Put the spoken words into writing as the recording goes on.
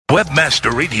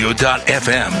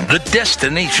WebmasterRadio.fm, the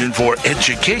destination for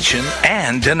education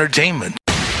and entertainment.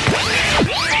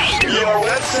 Your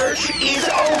web search is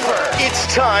over.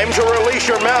 It's time to release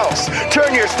your mouse,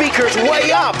 turn your speakers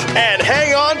way up, and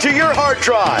hang on to your hard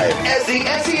drive as the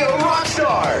SEO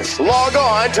Rockstars log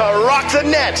on to rock the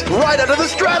net right out of the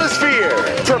stratosphere.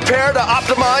 Prepare to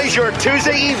optimize your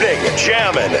Tuesday evening,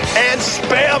 jamming and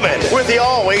spamming with the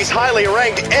always highly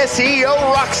ranked SEO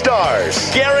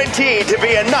Rockstars. Guaranteed to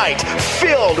be a night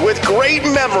filled with great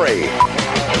memory.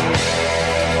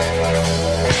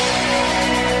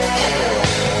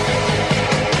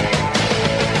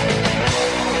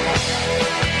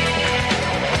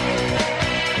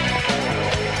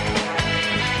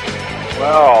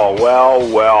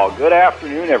 Well. Good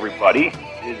afternoon, everybody.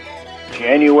 It is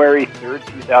January 3rd,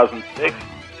 2006.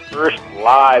 First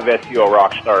live SEO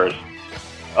Rockstars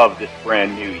of this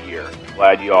brand new year.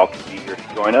 Glad you all could be here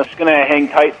to join us. Going to hang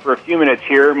tight for a few minutes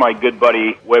here. My good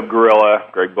buddy, Web Gorilla,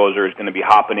 Greg Bozer, is going to be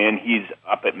hopping in. He's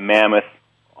up at Mammoth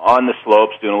on the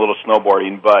slopes doing a little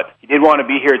snowboarding, but he did want to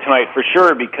be here tonight for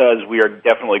sure because we are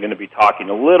definitely going to be talking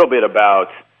a little bit about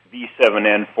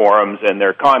V7N forums and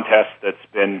their contest that's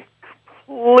been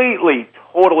completely,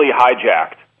 totally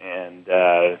hijacked, and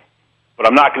but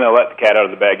I'm not going to let the cat out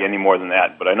of the bag any more than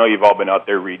that. But I know you've all been out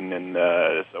there reading, and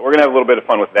so we're going to have a little bit of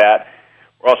fun with that.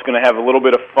 We're also going to have a little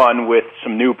bit of fun with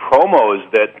some new promos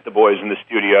that the boys in the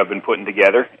studio have been putting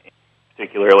together,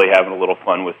 particularly having a little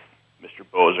fun with Mr.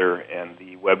 Bozer and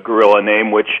the Web Gorilla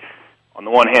name, which on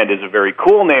the one hand is a very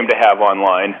cool name to have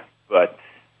online, but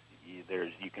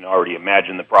you can already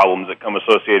imagine the problems that come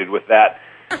associated with that.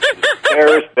 The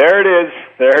terrorist, there it is.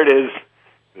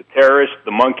 The terrorist,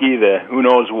 the monkey, the who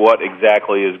knows what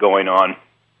exactly is going on.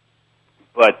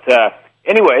 But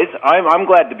anyways, I'm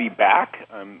glad to be back.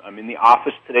 I'm in the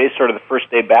office today, sort of the first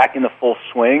day back in the full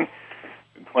swing.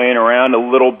 Been playing around a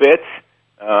little bit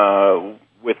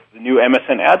with the new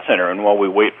MSN Ad Center, and while we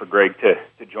wait for Greg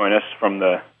to join us from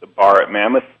the bar at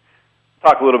Mammoth,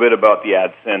 talk a little bit about the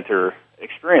Ad Center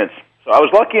experience. So I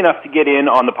was lucky enough to get in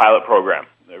on the pilot program.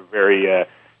 They're very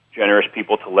generous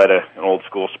people to let an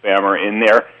old-school spammer in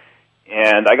there.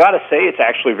 And I got to say, it's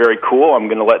actually very cool. I'm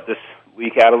going to let this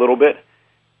leak out a little bit.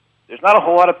 There's not a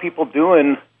whole lot of people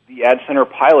doing the Ad Center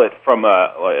pilot from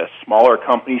a smaller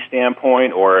company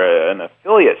standpoint or an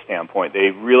affiliate standpoint. They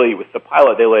really, with the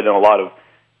pilot, they let in a lot of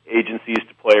agencies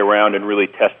to play around and really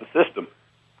test the system.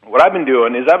 What I've been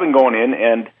doing is I've been going in,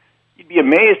 and you'd be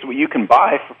amazed what you can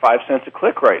buy for 5 cents a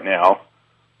click right now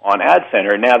on Ad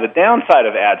Center. Now, the downside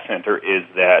of Ad Center is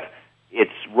that it's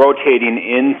rotating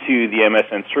into the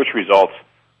MSN search results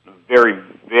in a very,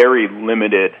 very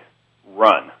limited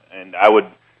run. And I would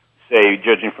say,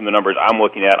 judging from the numbers I'm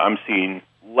looking at, I'm seeing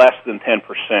less than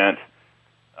 10%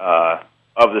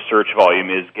 of the search volume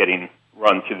is getting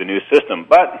run through the new system.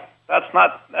 But that's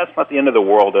not the end of the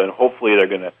world, and hopefully they're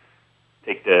going to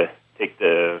take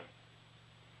the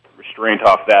restraint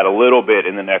off that a little bit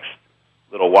in the next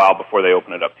little while before they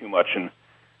open it up too much, and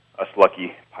us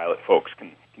lucky pilot folks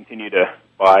can continue to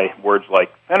buy words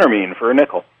like phentermine for a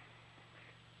nickel.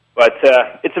 But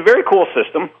it's a very cool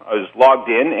system. I was logged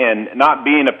in, and not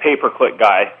being a pay-per-click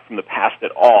guy from the past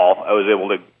at all, I was able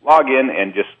to log in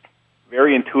and just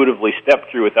very intuitively step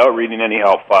through without reading any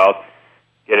help files,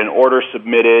 get an order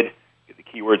submitted, get the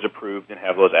keywords approved, and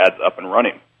have those ads up and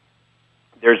running.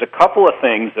 There's a couple of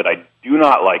things that I do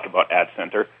not like about Ad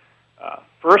Center.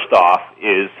 First off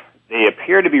is they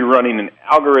appear to be running an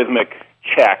algorithmic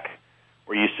check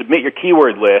where you submit your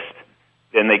keyword list,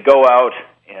 then they go out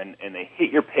and they hit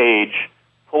your page,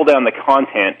 pull down the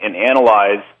content, and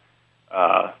analyze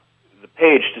the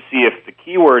page to see if the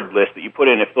keyword list that you put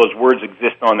in, if those words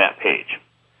exist on that page.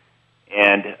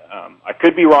 And I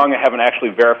could be wrong. I haven't actually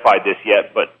verified this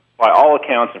yet, but by all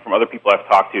accounts and from other people I've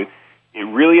talked to, it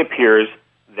really appears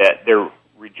that they're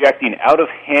rejecting out of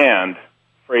hand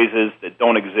phrases that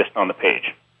don't exist on the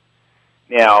page.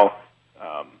 Now,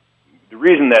 the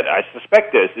reason that I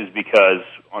suspect this is because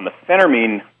on the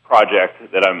phentermine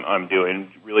project that I'm doing,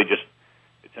 really just,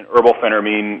 it's an herbal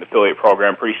phentermine affiliate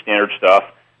program, pretty standard stuff,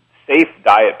 safe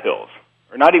diet pills,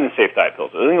 or not even safe diet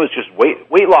pills. I think it was just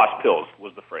weight loss pills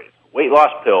was the phrase. Weight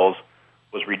loss pills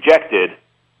was rejected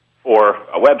for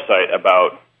a website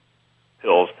about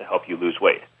pills to help you lose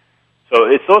weight. So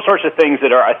it's those sorts of things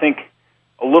that are, I think,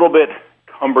 a little bit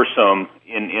cumbersome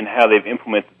in how they've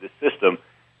implemented this system.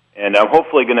 And I'm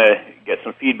hopefully going to get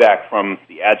some feedback from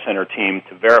the Ad Center team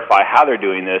to verify how they're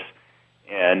doing this.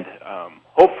 And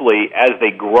hopefully, as they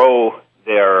grow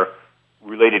their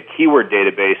related keyword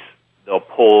database, they'll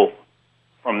pull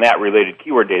from that related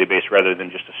keyword database rather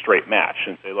than just a straight match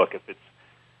and say, look, if it's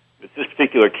this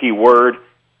particular keyword,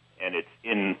 and it's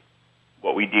in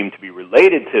what we deem to be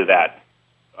related to that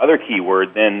other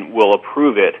keyword, then we'll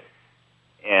approve it,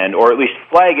 or at least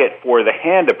flag it for the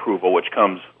hand approval, which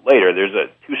comes later. There's a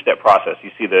two-step process.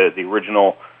 You see the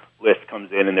original list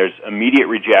comes in, and there's immediate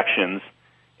rejections,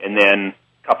 and then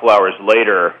a couple hours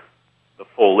later, the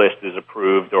full list is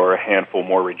approved, or a handful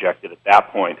more rejected at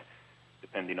that point,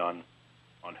 depending on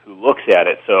who looks at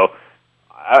it. So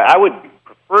I would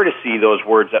prefer to see those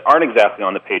words that aren't exactly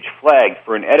on the page flagged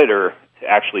for an editor to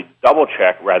actually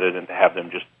double-check rather than to have them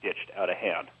just ditched out of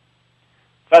hand.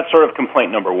 So that's sort of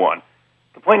complaint number one.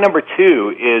 Complaint number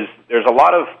two is there's a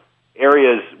lot of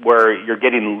areas where you're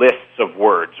getting lists of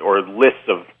words or lists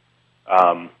of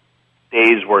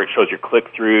days where it shows your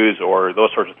click-throughs or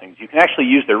those sorts of things. You can actually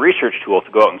use the research tool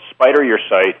to go out and spider your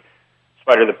site,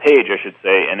 spider the page, I should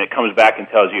say, and it comes back and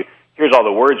tells you, here's all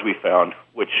the words we found,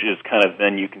 which is kind of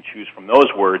then you can choose from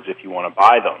those words if you want to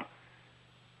buy them.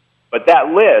 But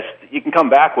that list, you can come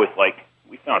back with, like,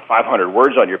 we found 500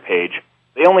 words on your page.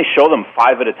 They only show them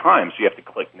 5 at a time, so you have to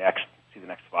click next, see the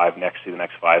next 5, next, see the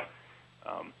next 5.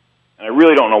 And I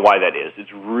really don't know why that is.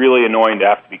 It's really annoying to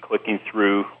have to be clicking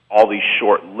through all these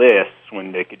short lists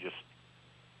when they could just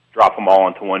drop them all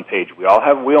onto one page. We all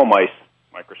have wheel mice,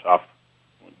 Microsoft.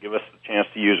 Give us a chance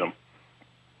to use them.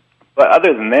 But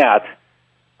other than that,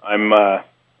 I'm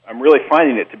really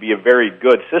finding it to be a very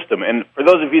good system. And for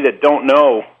those of you that don't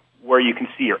know where you can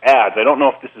see your ads, I don't know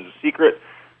if this is a secret,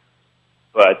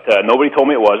 but nobody told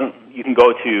me it wasn't. You can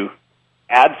go to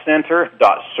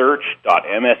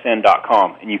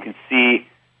adcenter.search.msn.com, and you can see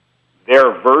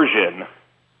their version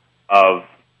of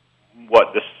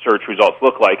what the search results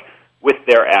look like with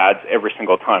their ads every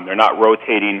single time. They're not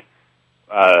rotating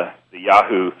the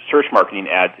Yahoo search marketing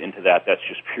ads into that. That's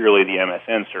just purely the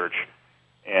MSN search.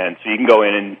 And so you can go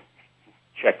in and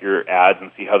check your ads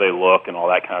and see how they look and all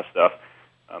that kind of stuff.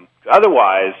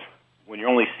 Otherwise, when you're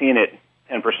only seeing it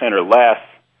 10% or less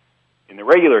in the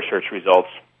regular search results,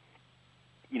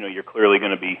 you're clearly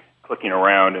going to be clicking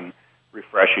around and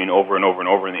refreshing over and over and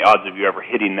over, and the odds of you ever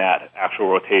hitting that actual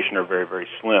rotation are very, very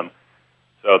slim.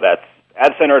 So that's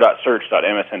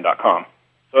adcenter.search.msn.com.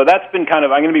 So that's been I'm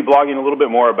going to be blogging a little bit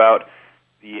more about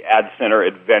the Ad Center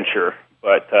adventure,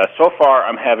 but so far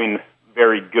I'm having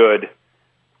very good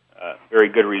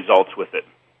results with it.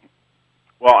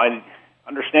 Well, I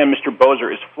understand Mr.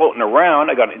 Bozer is floating around.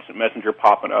 I got an instant messenger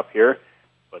popping up here,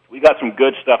 but we got some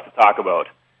good stuff to talk about.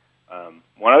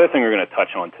 One other thing we're going to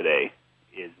touch on today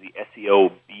is the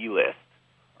SEO B list.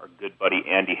 Our good buddy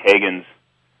Andy Higgins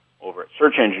over at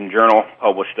Search Engine Journal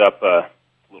published up a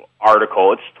little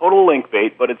article. It's total link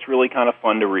bait, but it's really kind of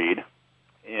fun to read.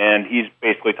 And he's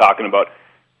basically talking about,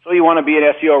 so you want to be an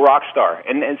SEO rock star.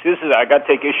 And so this is, I got to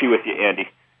take issue with you, Andy.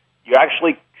 You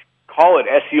actually call it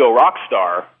SEO rock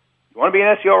star. You want to be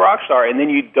an SEO rock star, and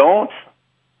then you don't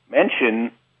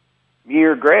mention me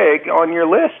or Greg on your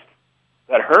list.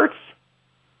 That hurts.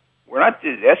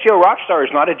 SEO rockstar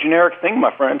is not a generic thing,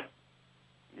 my friend.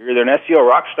 You're either an SEO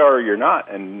rockstar or you're not,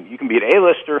 and you can be an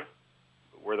A-lister,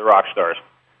 but we're the rock stars.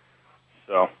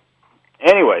 So,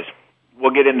 anyways,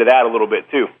 we'll get into that a little bit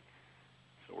too.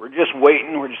 So we're just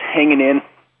waiting, we're just hanging in.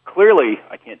 Clearly,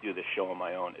 I can't do this show on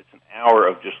my own. It's an hour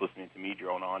of just listening to me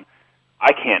drone on.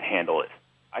 I can't handle it.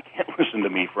 I can't listen to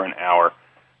me for an hour.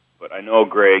 But I know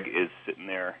Greg is sitting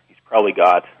there. He's probably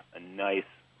got a nice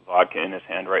vodka in his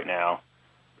hand right now,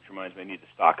 which reminds me I need to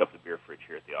stock up the beer fridge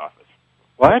here at the office.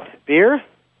 What? Beer?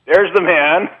 There's the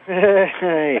man.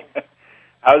 Hey.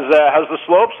 How's the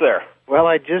slopes there? Well,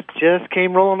 I just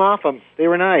came rolling off them. They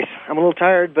were nice. I'm a little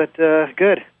tired, but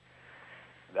good.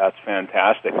 That's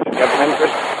fantastic. Did you have a nice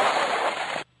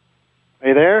Christmas? Are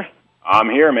you there? I'm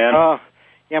here, man. Oh,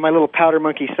 yeah, my little powder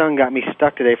monkey son got me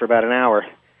stuck today for about an hour.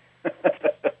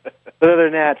 But other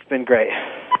than that, it's been great.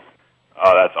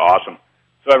 Oh, that's awesome.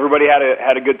 So everybody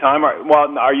had a good time?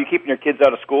 Well, are you keeping your kids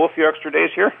out of school a few extra days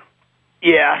here?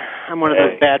 Yeah, I'm one of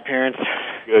those bad parents.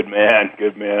 Good man,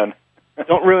 good man.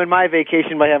 Don't ruin my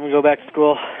vacation by having to go back to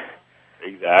school.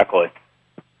 Exactly.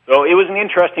 So it was an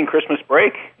interesting Christmas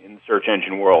break in the search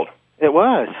engine world. It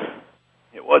was.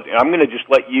 It was. I'm going to just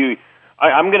let you...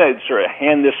 I'm going to sort of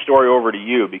hand this story over to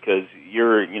you because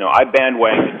I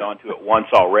bandwagoned onto it once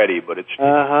already, but it's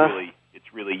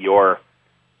really your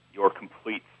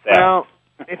complete set. Well,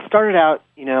 it started out,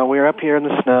 we were up here in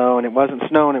the snow, and it wasn't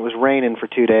snowing, it was raining for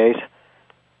 2 days.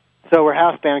 So we're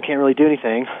housebound, can't really do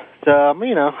anything. So, I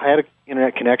had an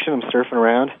internet connection, I'm surfing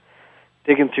around,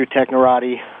 digging through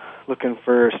Technorati, looking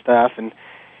for stuff, and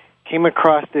came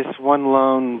across this one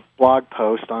lone blog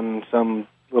post on some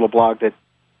little blog that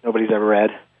nobody's ever read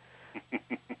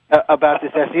about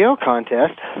this SEO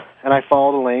contest, and I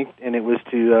followed a link, and it was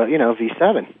to,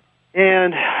 V7.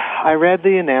 And I read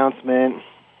the announcement,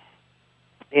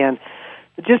 and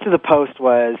the gist of the post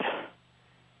was,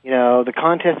 the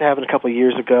contest happened a couple of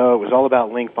years ago. It was all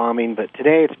about link bombing, but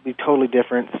today it's be totally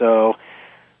different. So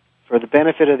for the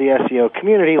benefit of the SEO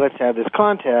community, let's have this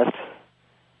contest,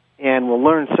 and we'll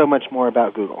learn so much more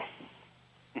about Google.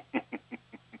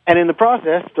 And in the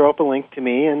process, throw up a link to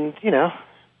me, and,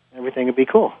 everything would be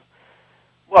cool.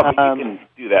 Well, but you can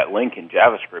do that link in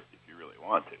JavaScript if you really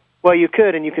want to. Well, you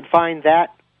could, and you could find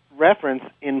that reference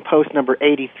in post number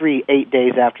 83, 8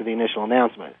 days after the initial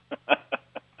announcement.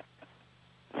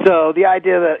 So the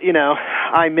idea that,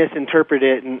 I misinterpret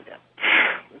it, and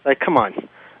it's like, come on.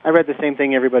 I read the same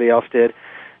thing everybody else did,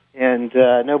 and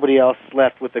nobody else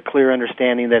left with a clear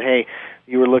understanding that, hey,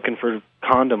 you were looking for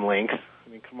condom links. I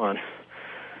mean, come on.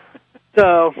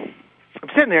 So I'm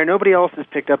sitting there. Nobody else has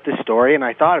picked up this story, and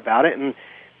I thought about it, and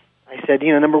I said,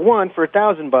 number one, for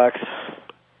 $1,000,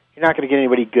 you're not going to get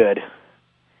anybody good.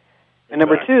 And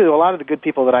number two, a lot of the good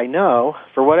people that I know,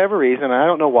 for whatever reason, I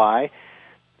don't know why,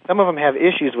 some of them have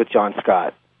issues with John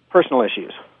Scott, personal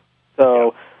issues.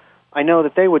 So I know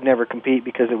that they would never compete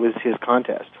because it was his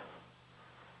contest.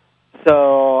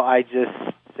 So I just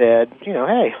said,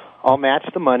 hey, I'll match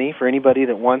the money for anybody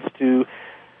that wants to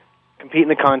compete in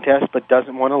the contest but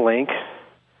doesn't want to link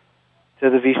to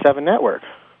the V7 network.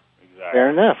 Exactly. Fair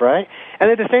enough, right?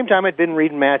 And at the same time, I'd been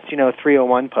reading Matt's,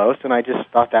 301 post, and I just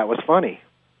thought that was funny.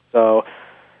 So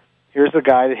here's the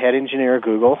guy, the head engineer of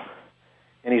Google,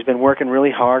 and he's been working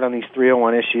really hard on these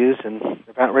 301 issues, and they're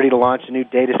about ready to launch a new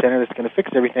data center that's going to fix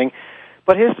everything,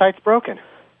 but his site's broken,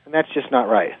 and that's just not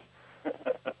right.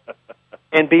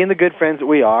 And being the good friends that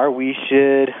we are, we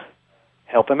should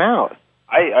help him out.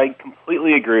 I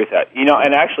completely agree with that.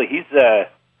 And actually, he's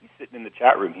sitting in the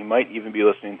chat room. He might even be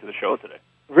listening to the show today.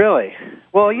 Really?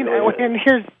 Well, and it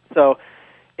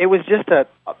was just a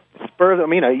spur of the,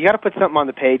 you got to put something on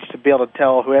the page to be able to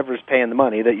tell whoever's paying the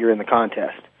money that you're in the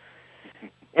contest.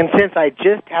 And since I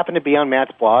just happened to be on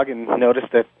Matt's blog and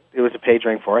noticed that it was a page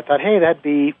rank for it, I thought, hey, that'd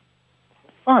be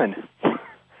fun.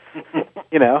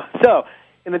 So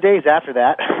in the days after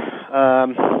that,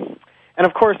 and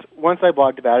of course, once I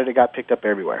blogged about it, it got picked up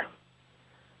everywhere.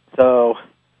 So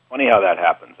funny how that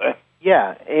happens, eh?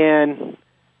 Yeah, and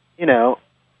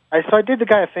I did the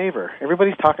guy a favor.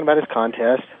 Everybody's talking about his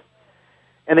contest,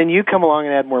 and then you come along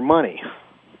and add more money.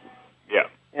 Yeah.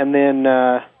 And then,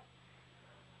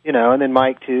 and then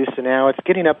Mike too. So now it's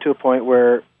getting up to a point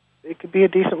where it could be a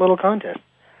decent little contest.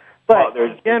 But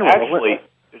there's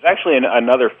actually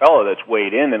another fellow that's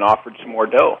weighed in and offered some more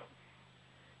dough.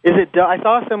 Is it? I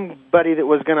saw somebody that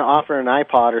was going to offer an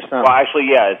iPod or something. Well, actually,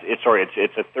 yeah.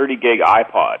 It's a 30 gig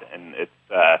iPod, and it's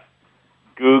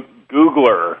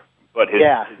Googler, but his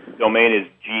domain is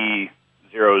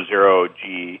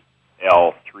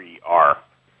G00GL3R.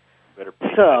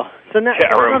 So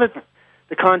now that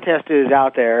the contest is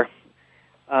out there,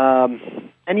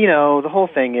 and the whole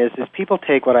thing is people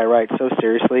take what I write so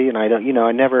seriously, and I don't.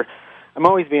 I'm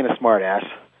always being a smart ass.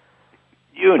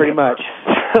 Pretty much.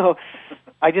 So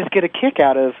I just get a kick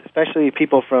out of, especially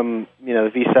people from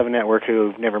the V7 network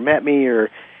who've never met me,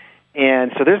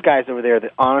 and so there's guys over there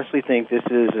that honestly think this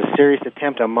is a serious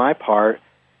attempt on my part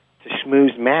to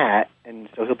schmooze Matt, and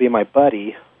so he'll be my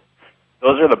buddy.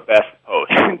 Those are the best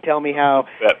posts. And tell me how.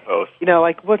 That post.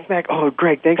 What's Matt? Oh,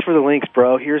 Greg, thanks for the links,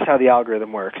 bro. Here's how the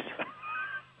algorithm works.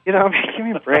 Give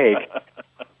me a break.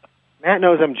 Matt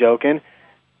knows I'm joking,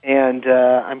 and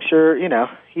I'm sure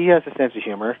he has a sense of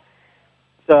humor.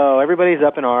 So everybody's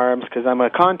up in arms because I'm a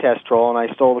contest troll and I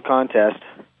stole the contest.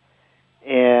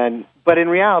 But in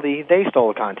reality, they stole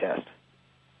the contest.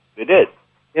 They did.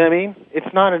 You know what I mean?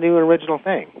 It's not a new and original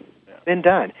thing. Yeah. It's been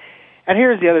done. And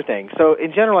here's the other thing. So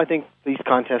in general, I think these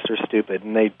contests are stupid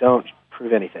and they don't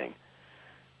prove anything.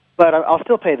 But I'll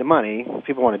still pay the money if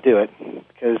people want to do it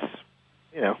because,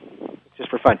 it's just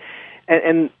for fun.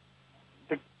 And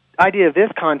the idea of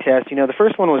this contest, the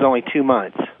first one was only 2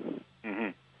 months.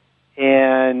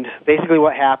 And basically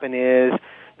what happened is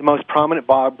the most prominent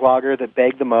blogger that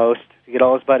begged the most to get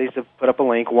all his buddies to put up a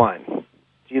link won.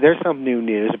 Gee, there's some new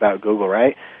news about Google,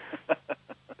 right?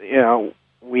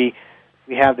 We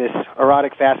have this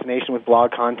erotic fascination with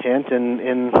blog content,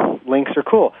 and links are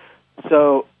cool.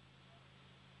 So,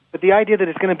 but the idea that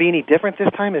it's going to be any different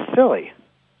this time is silly,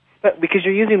 but because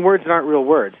you're using words that aren't real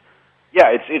words.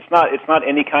 Yeah, it's not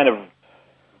any kind of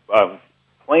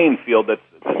playing field that's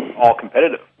all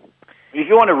competitive. If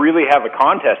you want to really have a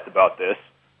contest about this,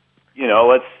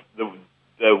 the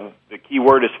key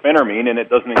word is Phenermine, and it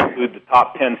doesn't include the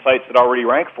top 10 sites that already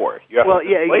rank for it. Here,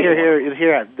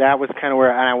 that was kind of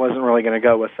where I wasn't really going to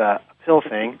go with a pill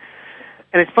thing.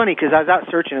 And it's funny because I was out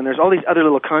searching, and there's all these other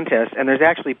little contests, and there's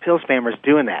actually pill spammers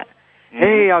doing that. Mm-hmm.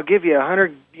 Hey, I'll give you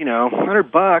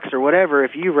 $100 or whatever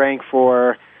if you rank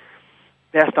for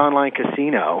best online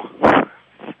casino.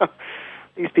 So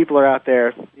these people are out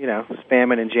there,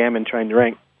 spamming and jamming, trying to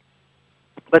rank.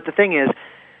 But the thing is,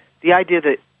 the idea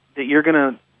that you're going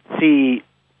to see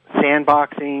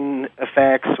sandboxing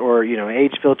effects or,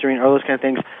 age filtering or those kind of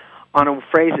things on a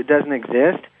phrase that doesn't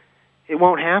exist, it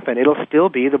won't happen. It'll still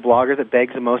be the blogger that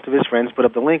begs the most of his friends to put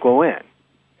up the link will win.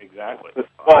 Exactly.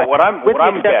 Well, what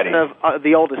I'm betting of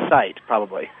the oldest site,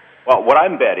 probably. Well, what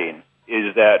I'm betting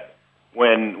is that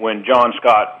when John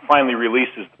Scott finally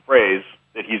releases the phrase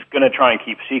that he's going to try and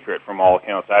keep secret from all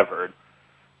accounts I've heard,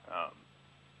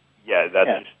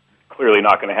 that's clearly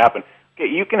not going to happen. Okay,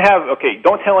 you can have,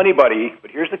 don't tell anybody,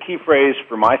 but here's the key phrase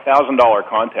for my $1,000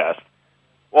 contest.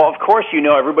 Well, of course,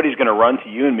 everybody's going to run to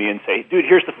you and me and say, dude,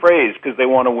 here's the phrase, because they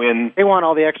want to win. They want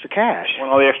all the extra cash.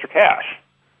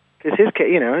 Because his is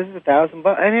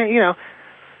 $1,000, and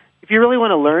if you really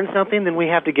want to learn something, then we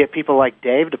have to get people like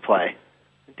Dave to play.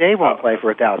 Dave won't play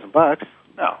for $1,000.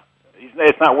 No,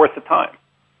 it's not worth the time.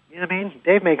 You know what I mean?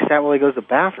 Dave makes that while he goes to the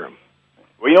bathroom.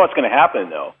 Well, you know what's going to happen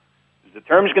though? Is the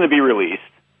term's going to be released.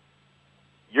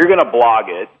 You're going to blog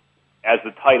it as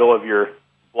the title of your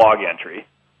blog entry.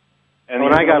 And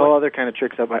I got all other kind of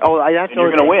tricks up my. That's you're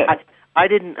going to win. I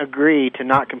didn't agree to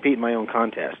not compete in my own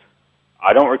contest.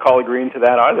 I don't recall agreeing to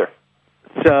that either.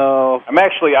 So I'm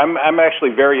actually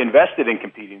very invested in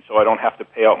competing, so I don't have to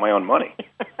pay out my own money.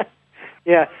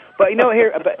 Yeah, but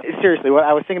but seriously, what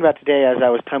I was thinking about today as I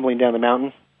was tumbling down the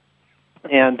mountain,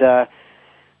 and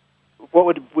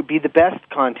what would be the best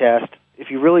contest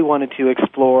if you really wanted to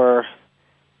explore,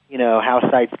 how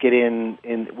sites get in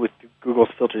with Google's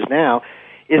filters now,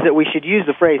 is that we should use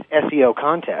the phrase SEO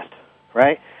contest,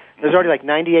 right? There's already like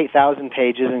 98,000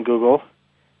 pages in Google.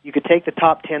 You could take the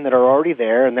top 10 that are already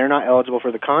there, and they're not eligible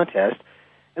for the contest,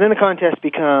 and then the contest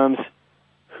becomes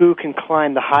who can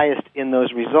climb the highest in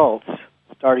those results,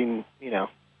 starting,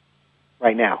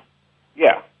 right now.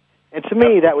 Yeah. And to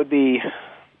me, that would be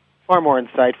far more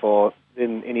insightful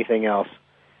than anything else.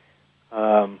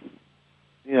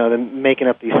 Than making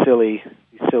up these silly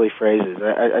phrases.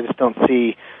 I just don't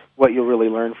see what you'll really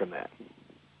learn from that.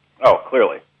 Oh,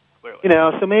 clearly.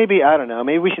 So maybe, I don't know,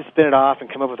 maybe we should spin it off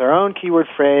and come up with our own keyword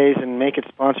phrase and make it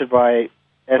sponsored by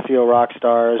SEO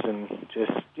Rockstars and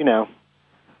just,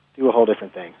 do a whole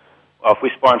different thing. Well, if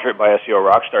we sponsor it by SEO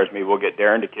Rockstars, maybe we'll get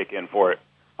Darren to kick in for it.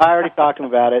 I already talked to him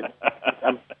about it.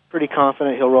 I'm pretty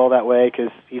confident he'll roll that way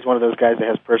because he's one of those guys that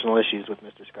has personal issues with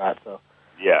Mr. Scott. So.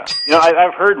 Yeah.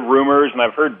 I've heard rumors and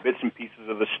I've heard bits and pieces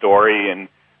of the story, and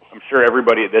I'm sure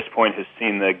everybody at this point has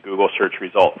seen the Google search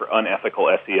result for unethical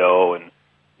SEO and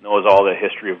knows all the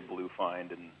history of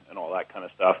Bluefind and all that kind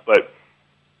of stuff. But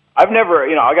I've never,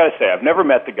 I got to say, I've never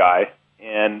met the guy,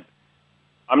 and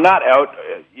I'm not out,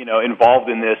 involved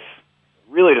in this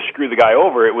really to screw the guy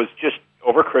over. It was just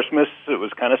over Christmas. It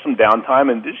was kind of some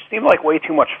downtime, and it just seemed like way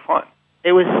too much fun.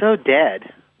 It was so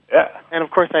dead. Yeah. And,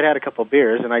 of course, I'd had a couple of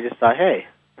beers, and I just thought, hey,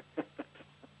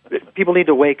 people need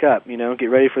to wake up, get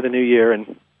ready for the new year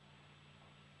and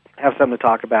have something to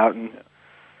talk about. And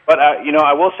But,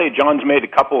 I will say John's made a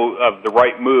couple of the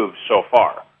right moves so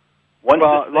far. The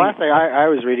last thing I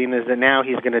was reading is that now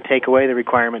he's going to take away the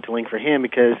requirement to link for him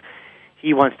because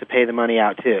he wants to pay the money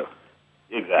out, too.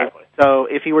 Exactly. So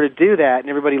if he were to do that and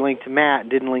everybody linked to Matt and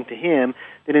didn't link to him,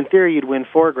 then in theory you'd win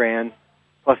 $4,000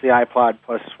 plus the iPod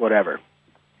plus whatever.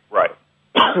 Right.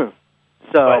 So,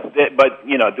 but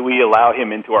do we allow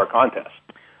him into our contest?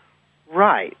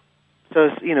 Right. So,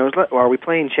 are we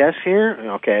playing chess here?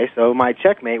 Okay, so my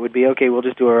checkmate would be, okay, we'll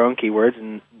just do our own keywords,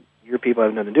 and your people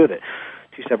have nothing to do with it.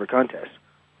 Two separate contests.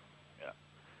 Yeah.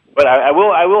 But I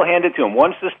will hand it to him.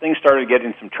 Once this thing started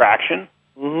getting some traction,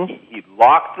 he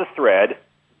locked the thread,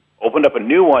 opened up a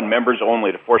new one, members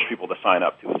only, to force people to sign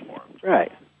up to his forums.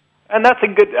 Right. And that's a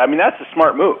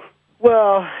smart move.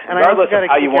 Well, and regardless I also got of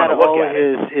how you want to look at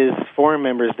it. His forum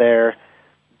members there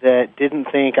that didn't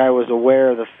think I was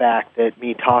aware of the fact that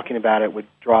me talking about it would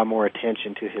draw more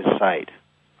attention to his site.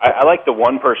 I like the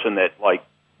one person that was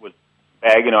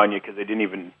bagging on you because they didn't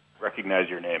even recognize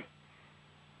your name.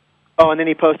 Oh, and then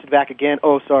he posted back again.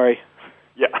 Oh, sorry.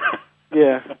 Yeah.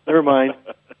 Yeah. Never mind.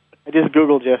 I just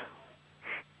Googled you.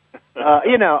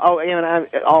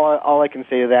 All I can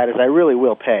say to that is I really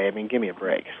will pay. I mean, give me a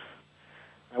break.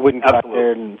 I wouldn't go out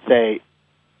there and say,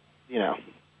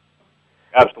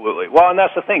 Absolutely. Well, and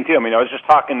that's the thing too. I mean, I was just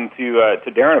talking to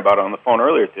Darren about it on the phone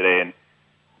earlier today, and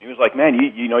he was like, "Man,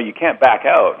 you can't back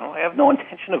out." Well, I have no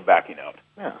intention of backing out.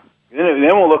 Yeah.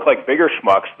 Then we'll look like bigger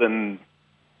schmucks than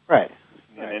right.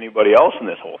 anybody else in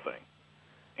this whole thing.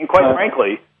 And quite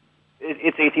frankly,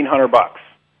 it's $1,800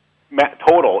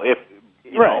 total if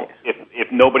you know,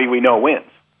 if nobody we know wins.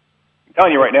 I'm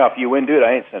telling you right now, if you win, dude,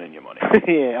 I ain't sending you money.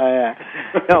 Yeah.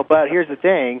 No, but here's the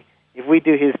thing. If we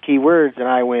do his keywords and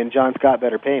I win, John Scott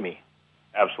better pay me.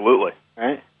 Absolutely.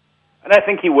 Right? And I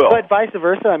think he will. But vice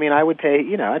versa. I mean, I would pay,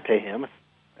 I'd pay him.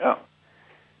 Yeah.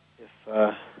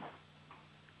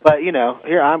 But,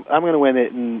 here, I'm going to win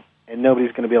it, and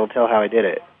nobody's going to be able to tell how I did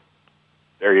it.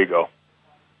 There you go.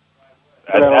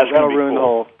 That'll ruin the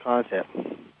whole concept.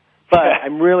 But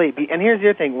I'm really, and here's the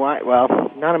other thing. Why? Well,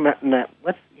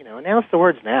 let's announce the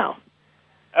words now.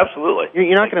 Absolutely.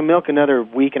 You're not going to milk another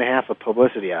week and a half of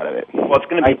publicity out of it. Well, it's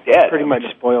going to be dead. Pretty much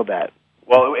spoiled that.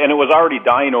 Well, and it was already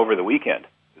dying over the weekend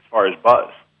as far as buzz.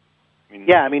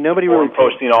 Nobody really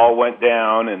posting all went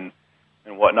down and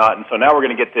whatnot, and so now we're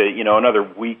going to get to another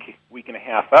week and a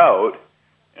half out,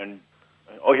 and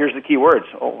here's the key words.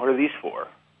 What are these for?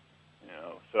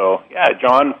 So yeah,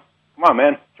 John, come on,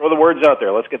 man, throw the words out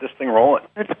there. Let's get this thing rolling.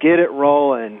 Let's get it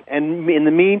rolling. And in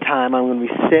the meantime, I'm going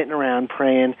to be sitting around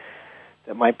praying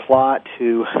that my plot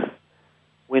to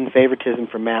win favoritism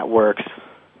from Matt works.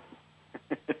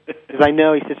 Because I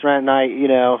know he sits around at night,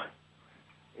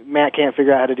 Matt can't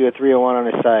figure out how to do a 301 on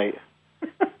his site.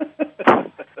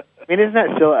 I mean, isn't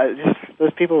that still,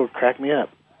 those people would crack me up.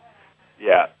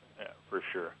 Yeah, for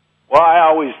sure. Well, I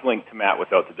always link to Matt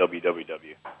without the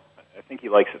www. I think he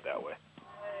likes it that way.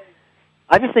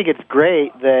 I just think it's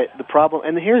great that the problem,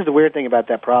 and here's the weird thing about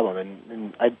that problem,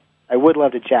 and I would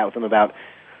love to chat with him about,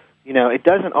 it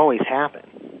doesn't always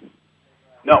happen.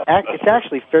 No. It's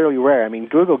actually fairly rare. I mean,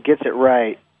 Google gets it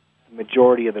right the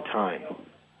majority of the time.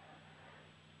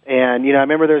 And, I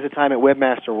remember there was a time at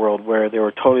Webmaster World where there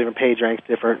were totally different page ranks,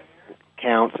 different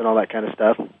counts, and all that kind of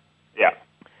stuff. Yeah.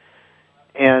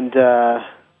 And,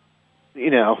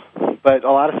 but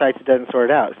a lot of sites it doesn't sort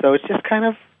it out. So it's just kind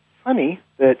of funny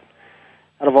that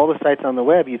out of all the sites on the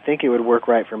web, you'd think it would work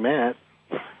right for Matt.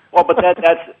 Well, but that's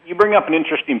you bring up an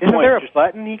interesting point. Isn't there a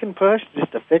button he can push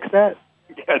just to fix that?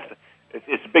 Yeah,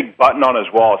 it's a big button on his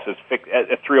wall. It says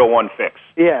a 301 fix.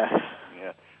 Yeah.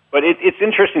 But it's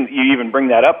interesting that you even bring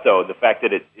that up, though, the fact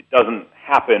that it doesn't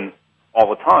happen all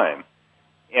the time.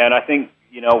 And I think,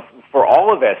 for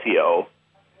all of SEO,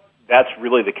 that's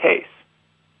really the case.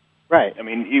 Right. I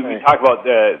mean, we talk about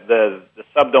the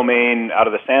subdomain out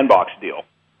of the Sandbox deal.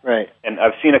 Right. And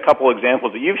I've seen a couple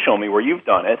examples that you've shown me where you've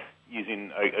done it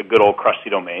using a good old crusty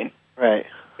domain. Right.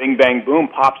 Bing, bang, boom,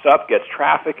 pops up, gets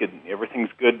traffic, and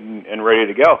everything's good and ready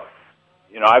to go.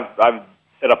 I've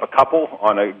set up a couple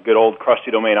on a good old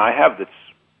crusty domain I have that's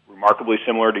remarkably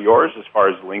similar to yours as far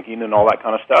as linking and all that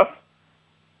kind of stuff.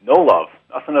 No love,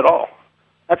 nothing at all.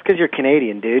 That's because you're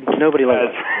Canadian, dude. Nobody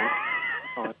loves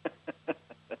it.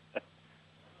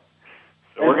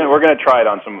 So we're gonna try it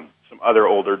on some other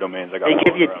older domains I got. They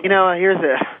give you,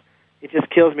 it just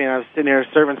kills me. I was sitting there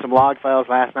serving some log files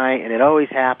last night, and it always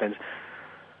happens,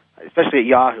 especially at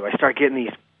Yahoo. I start getting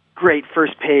these great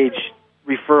first page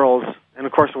referrals, and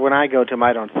of course, when I go to them,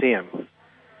 I don't see them.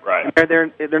 Right.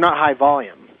 They're not high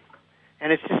volume,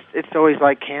 and it's always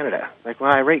like Canada. Like,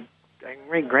 well, I rate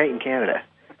great in Canada,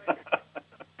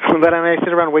 but I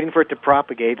sit around waiting for it to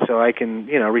propagate so I can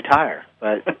retire.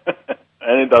 But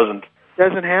and it doesn't.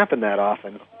 Doesn't happen that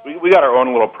often. We got our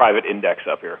own little private index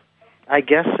up here. I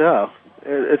guess so.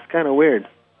 It's kind of weird.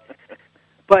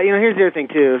 But here's the other thing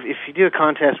too. If you do a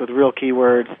contest with real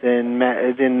keywords,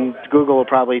 then Google will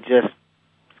probably just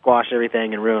squash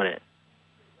everything and ruin it.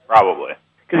 Probably.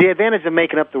 Because the advantage of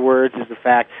making up the words is the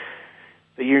fact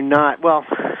that you're not. Well,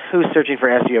 who's searching for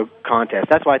SEO contests?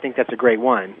 That's why I think that's a great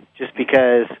one. Just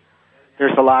because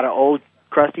there's a lot of old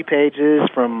crusty pages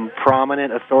from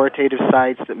prominent authoritative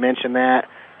sites that mention that.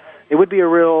 It would be a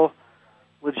real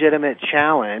legitimate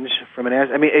challenge from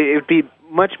it would be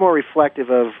much more reflective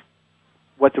of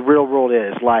what the real world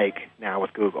is like now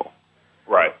with Google.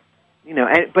 Right.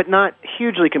 But not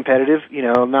hugely competitive,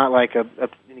 not like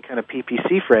any kind of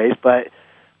PPC phrase, but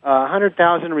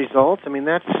 100,000 results,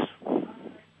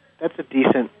 that's a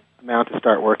decent amount to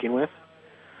start working with.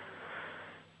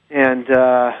 And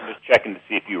I'm just checking to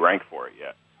see if you rank for it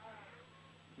yet.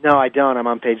 No, I don't. I'm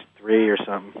on page 3 or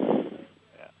something.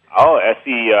 Yeah. Oh,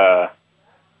 SE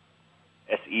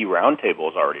Roundtable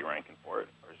is already ranking for it.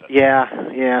 Or is that Yeah,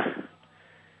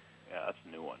 that's a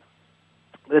new one.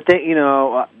 The thing,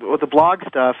 with the blog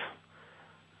stuff,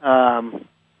 I've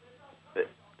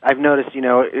noticed,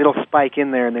 it'll spike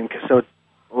in there, and then so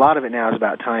a lot of it now is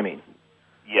about timing.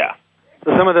 Yeah.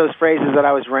 So some of those phrases that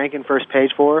I was ranking first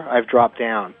page for, I've dropped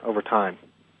down over time.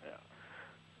 Yeah.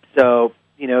 So,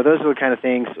 those are the kind of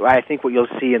things. I think what you'll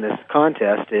see in this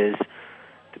contest is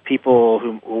the people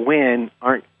who will win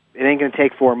aren't it ain't going to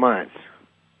take 4 months.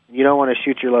 You don't want to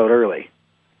shoot your load early.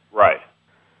 Right.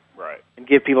 And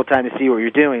give people time to see what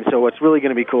you're doing. So what's really going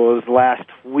to be cool is the last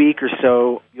week or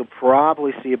so, you'll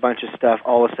probably see a bunch of stuff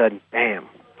all of a sudden, bam,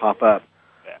 pop up.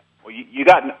 Yeah. Well, you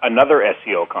got another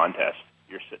SEO contest.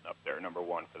 You're sitting up there, number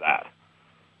 1 for that.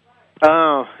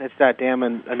 Oh, it's that damn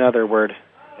another word.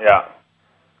 Yeah.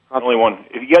 Only one.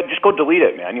 If you just go delete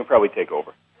it, man. You'll probably take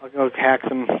over. I'll go hack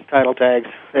some title tags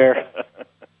there.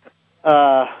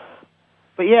 But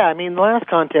yeah, I mean, the last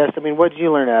contest, I mean, what did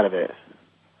you learn out of it?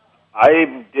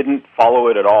 I didn't follow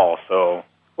it at all, so...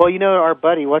 Well, you know our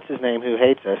buddy, what's his name, who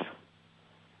hates us?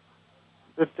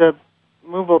 The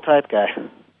movable type guy.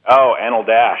 Oh, Anil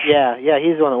Dash. Yeah,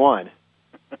 he's the one that won.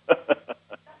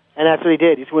 And that's what he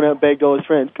did. He just went out and begged all his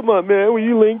friends, come on, man, will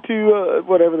you link to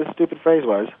whatever the stupid phrase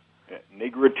was? Yeah,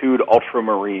 Negritude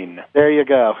Ultramarine. There you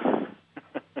go.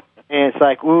 And it's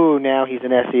like, ooh, now he's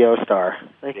an SEO star.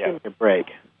 It's like, give me a break.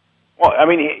 Well, I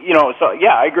mean, so,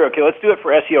 yeah, I agree. Okay, let's do it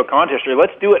for SEO contest, or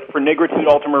let's do it for Negritude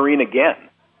Ultramarine again.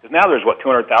 Because now there's,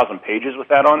 200,000 pages with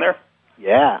that on there?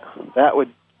 Yeah, that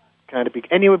would kind of be...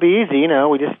 And it would be easy,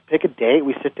 we just pick a date,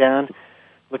 we sit down,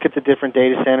 look at the different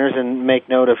data centers, and make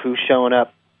note of who's showing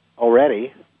up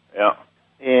already. Yeah.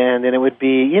 And then it would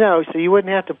be, so you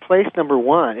wouldn't have to place number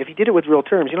 1. If you did it with real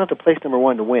terms, you don't have to place number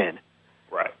 1 to win.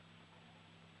 Right.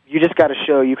 You just got to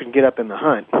show you can get up in the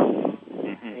hunt.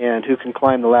 And who can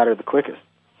climb the ladder the quickest.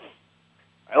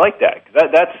 I like that.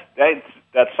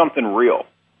 That's something real.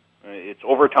 It's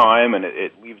over time, and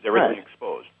it leaves everything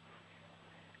exposed.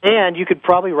 And you could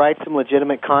probably write some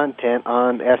legitimate content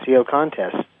on SEO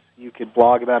contests. You could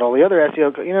blog about all the other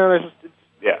SEO...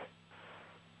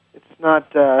 It's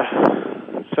not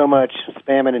so much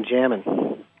spamming and jamming.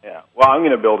 Yeah. Well, I'm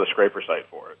going to build a scraper site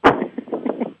for it. As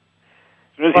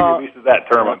soon as he releases that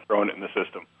term, I'm throwing it in the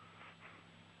system.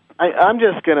 I'm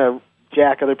just going to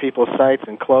jack other people's sites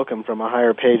and cloak them from a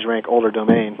higher page rank, older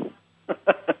domain.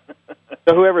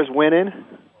 So whoever's winning, I'm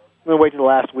going to wait till the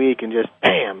last week and just,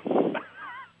 bam.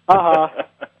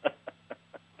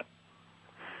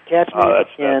 Catch me if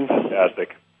you can. That's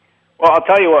fantastic. Well, I'll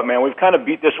tell you what, man, we've kind of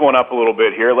beat this one up a little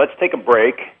bit here. Let's take a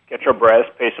break, catch our breath,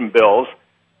 pay some bills,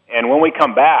 and when we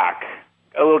come back,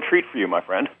 got a little treat for you, my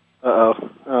friend. Uh-oh.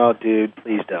 Oh, dude,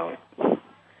 please don't.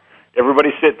 Everybody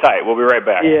sit tight. We'll be right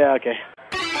back. Yeah, okay.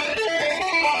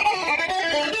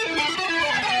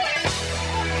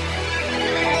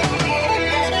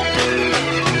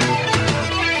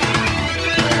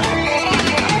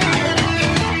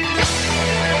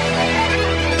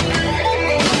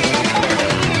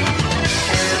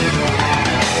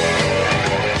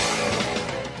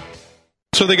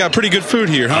 So they got pretty good food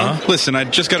here, huh? Listen, I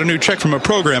just got a new check from a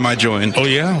program I joined. Oh,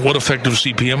 yeah? What effective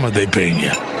CPM are they paying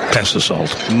you? Pass the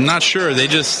salt. Not sure. They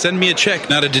just send me a check,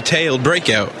 not a detailed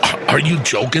breakout. Are you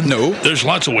joking? No. There's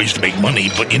lots of ways to make money,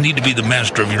 but you need to be the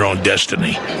master of your own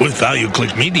destiny. With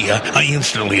ValueClick Media, I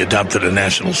instantly adopted a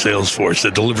national sales force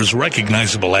that delivers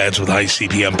recognizable ads with high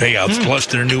CPM payouts. Plus,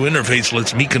 their new interface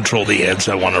lets me control the ads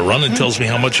I want to run and tells me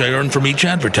how much I earn from each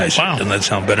advertisement. Wow. Doesn't that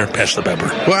sound better? Pass the pepper.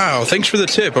 Wow, thanks for the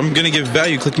tip. I'm going to give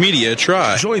ValueClick Media a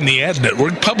try. Join the ad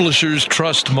network publishers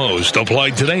trust most.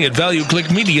 Apply today at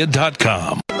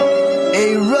ValueClickMedia.com.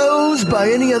 A rose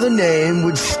by any other name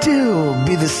would still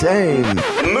be the same.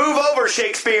 Move over,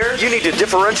 Shakespeare. You need to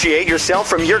differentiate yourself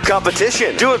from your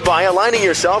competition. Do it by aligning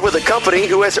yourself with a company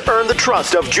who has earned the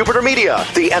trust of Jupiter Media,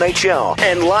 the NHL,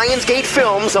 and Lionsgate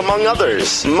Films, among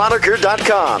others.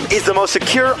 Moniker.com is the most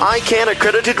secure ICANN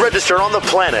accredited register on the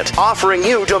planet, offering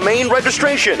you domain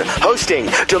registration, hosting,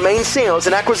 domain sales,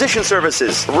 and acquisition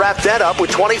services. Wrap that up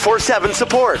with 24/7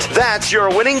 support. That's your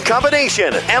winning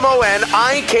combination.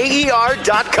 MONIKER.com.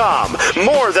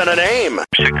 More than a name.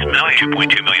 $6 million,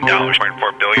 $2.2 million,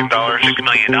 $0.4 billion, $6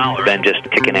 million. Ben just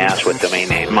kicking ass with domain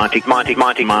name. Monty. Monty.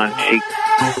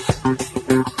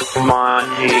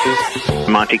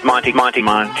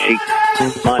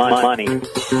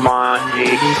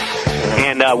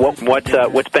 And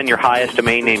what's been your highest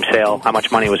domain name sale? How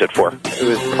much money was it for? It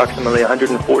was approximately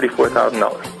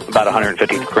 $144,000. About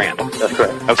 $150,000. That's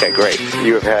correct. Okay, great.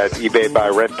 You have had eBay buy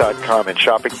rent.com and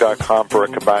shopping.com for a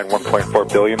combined $1.4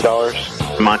 billion.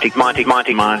 Monty.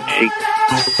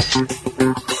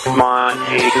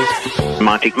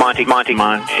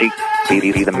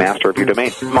 Be the master of your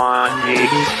domain.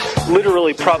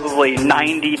 Literally probably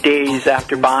 90 days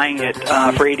after buying it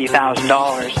for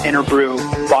 $80,000,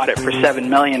 Interbrew bought it for $7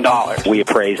 million. We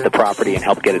appraised the property and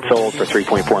helped get it sold for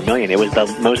 $3.4 million. It was the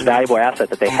most valuable asset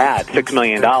that they had. $6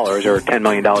 million or $10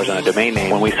 million on a domain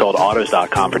name. When we sold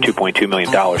autos.com for $2.2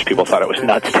 million, people thought it was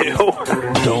nuts too.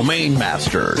 Domain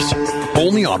Masters,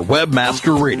 only on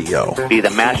Webmaster Radio. Be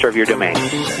the master of your domain.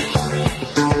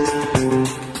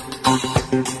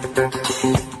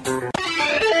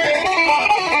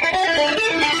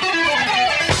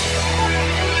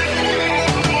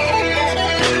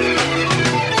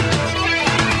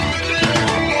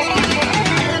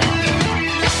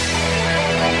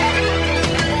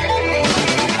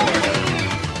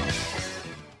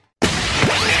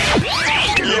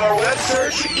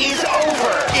 Is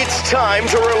over. It's time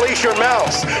to release your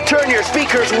mouse, turn your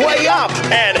speakers way up,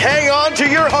 and hang on to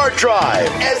your hard drive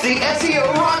as the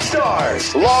SEO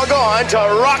Rockstars log on to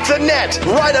rock the net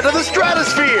right out of the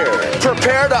stratosphere.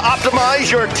 Prepare to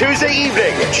optimize your Tuesday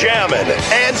evening, jamming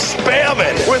and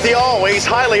spamming with the always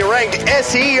highly ranked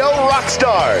SEO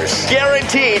Rockstars.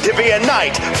 Guaranteed to be a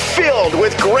night filled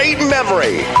with great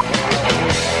memory.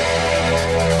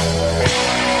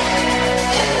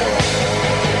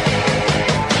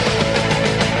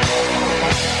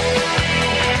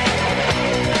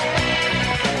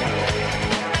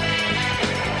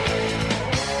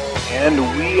 And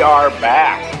we are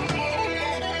back.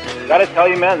 Gotta tell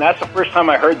you, man, that's the first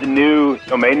time I heard the new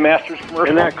Domain Masters commercial.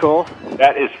 Isn't that cool?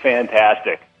 That is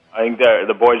fantastic. I think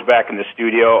the boys back in the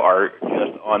studio are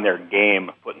just on their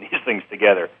game putting these things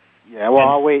together. Yeah, well,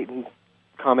 I'll wait and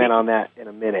comment on that in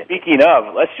a minute. Speaking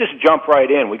of, let's just jump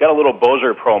right in. We got a little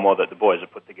Bozer promo that the boys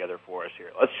have put together for us here.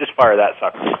 Let's just fire that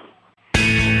sucker.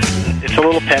 It's a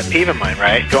little pet peeve of mine,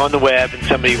 right? Go on the web and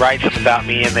somebody writes something about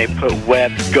me and they put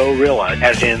web gorilla,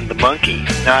 as in the monkey,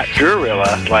 not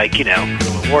gorilla, like,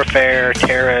 warfare,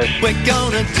 terrorist. We're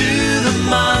gonna do the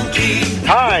monkey.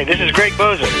 Hi, this is Greg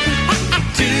Bozer.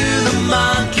 Do the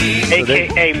monkey.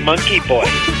 A.K.A. Monkey Boy.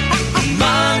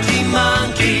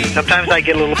 Monkey. Sometimes I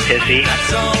get a little pissy.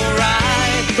 That's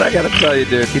alright. I gotta tell you,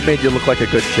 dude, he made you look like a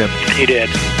good chimp. He did.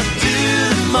 Do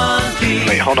the monkey.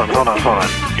 Wait, hold on.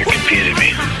 You're confusing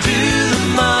me.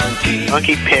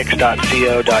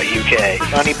 Monkeypics.co.uk.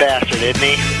 Funny bastard, isn't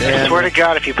he? I swear to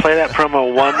God, if you play that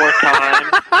promo one more time,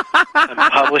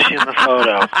 I'm publishing the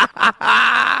photo.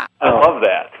 I love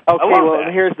that. Okay, well,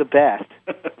 here's the best.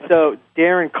 So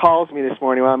Darren calls me this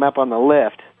morning while I'm up on the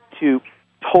lift to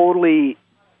totally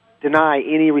deny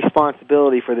any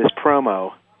responsibility for this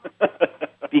promo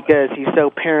because he's so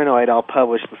paranoid I'll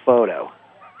publish the photo.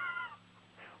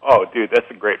 Oh, dude, that's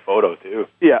a great photo, too.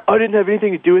 Yeah, I didn't have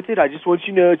anything to do with it. I just want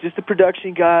you to know, just the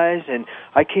production guys, and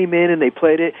I came in and they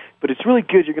played it, but it's really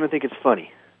good. You're going to think it's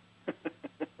funny.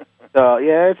 So,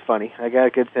 yeah, it's funny. I got a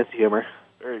good sense of humor.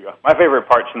 There you go. My favorite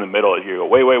part's in the middle is you go,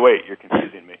 wait, you're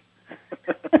confusing me.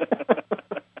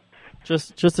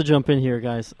 Just to jump in here,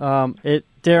 guys,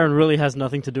 Darren really has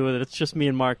nothing to do with it. It's just me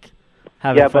and Mark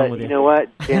having fun with you. Yeah, but you know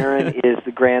what? Darren is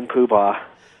the grand poobah.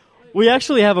 We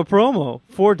actually have a promo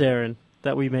for Darren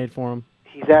that we made for him.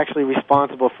 He's actually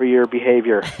responsible for your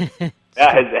behavior.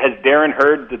 Has Darren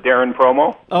heard the Darren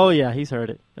promo? Oh, yeah, he's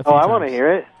heard it. I want to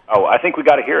hear it. Oh, I think we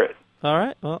got to hear it. All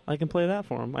right, well, I can play that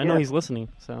for him. I know he's listening.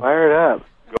 So fire it up.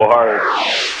 Go hard.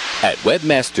 At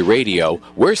Webmaster Radio,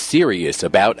 we're serious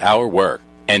about our work.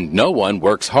 And no one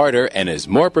works harder and is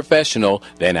more professional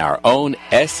than our own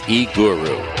SE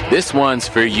Guru. This one's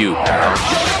for you, pal.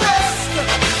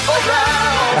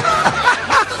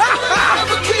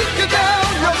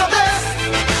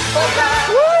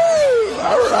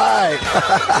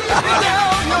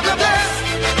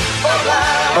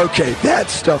 Okay, that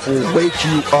stuff will wake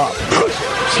you up.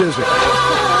 Excuse me.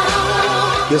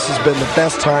 This has been the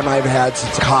best time I've had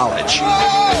since college.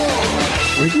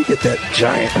 Where'd you get that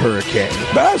giant hurricane?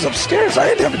 I was upstairs. I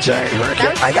didn't have a giant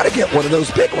hurricane. I got to get one of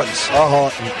those big ones.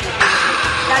 Oh,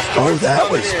 that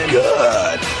was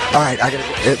good. All right, I got to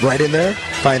get it right in there.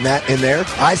 Find that in there.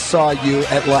 I saw you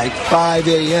at like 5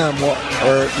 a.m.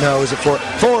 Or no, was it 4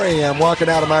 a.m. walking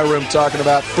out of my room talking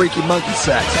about freaky monkey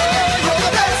sex.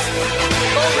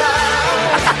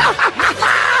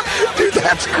 Dude,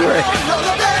 that's great.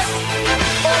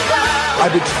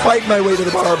 I've been fighting my way to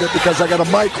the bar a bit because I got a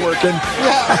mic working.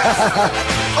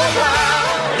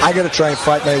 I got to try and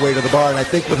fight my way to the bar, and I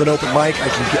think with an open mic,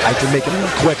 I can make it a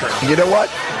little quicker. You know what?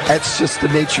 That's just the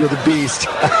nature of the beast.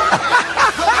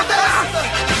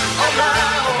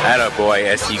 Attaboy,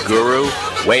 SE Guru.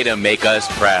 Way to make us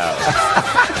proud.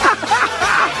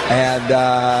 And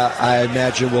I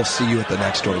imagine we'll see you at the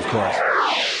next one, of course.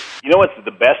 You know what's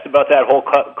the best about that whole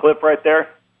clip right there?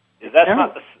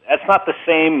 That's not the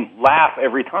same laugh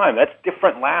every time. That's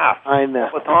different laugh I know.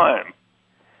 all the time.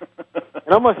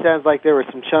 It almost sounds like there were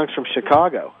some chunks from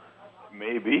Chicago.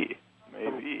 Maybe.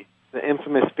 The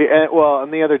infamous beer. Well,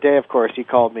 and the other day, of course, he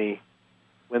called me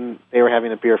when they were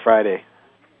having a Beer Friday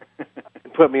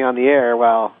and put me on the air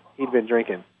while he'd been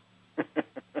drinking. That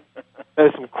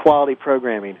was some quality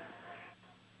programming.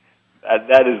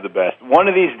 That is the best. One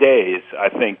of these days, I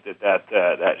think that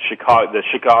the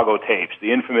Chicago tapes,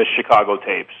 the infamous Chicago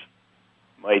tapes,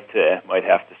 might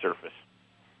have to surface.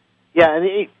 Yeah, and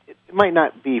it might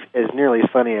not be as nearly as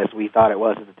funny as we thought it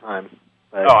was at the time.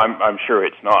 But, No, I'm sure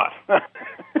it's not.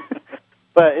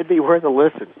 but it'd be worth a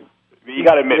listen. You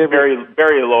got to admit,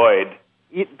 Barry Lloyd.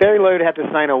 Barry Lloyd would have to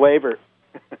sign a waiver,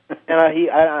 and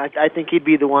I think he'd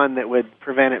be the one that would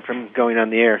prevent it from going on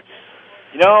the air.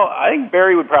 You know, I think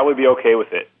Barry would probably be okay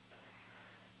with it.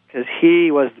 Because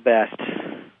he was the best.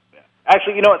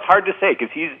 Actually, you know, it's hard to say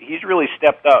because he's really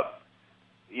stepped up,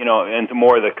 you know, into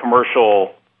more of the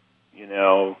commercial, you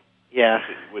know. Yeah,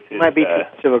 with he his, might be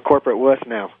to a corporate wuss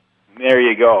now. There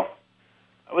you go.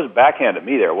 That was a backhand at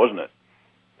me there, wasn't it?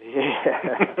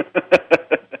 Yeah.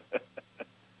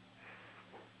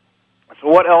 So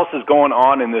what else is going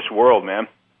on in this world, man?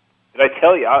 Did I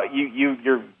tell you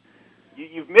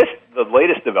you've missed the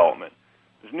latest development?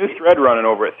 There's a new thread running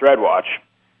over at ThreadWatch.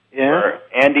 Yeah. Where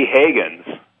Andy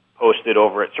Hagens posted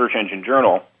over at Search Engine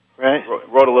Journal. Right.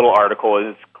 Wrote a little article, and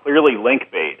it's clearly link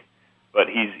bait, but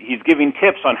he's giving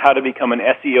tips on how to become an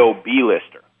SEO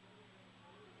B-lister.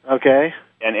 Okay.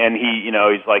 And he, you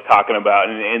know, he's like talking about,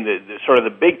 and the sort of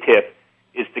the big tip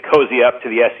is to cozy up to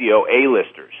the SEO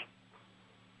A-listers.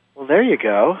 Well, there you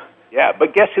go. Yeah,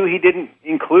 but guess who he didn't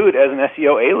include as an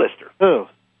SEO A-lister? Who?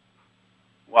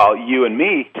 Well, you and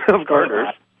me, of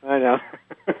course. I know.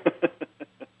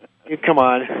 Come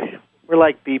on. We're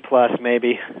like B+,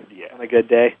 maybe, on a good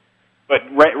day. But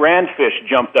Randfish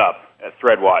jumped up at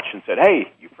ThreadWatch and said,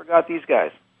 hey, you forgot these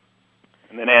guys.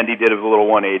 And then Andy did a little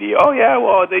 180. Oh, yeah,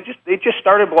 well, they just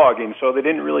started blogging, so they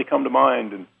didn't really come to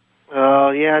mind. And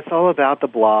oh, yeah, it's all about the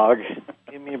blog.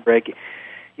 Give me a break.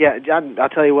 Yeah, John, I'll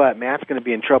tell you what, Matt's going to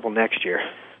be in trouble next year,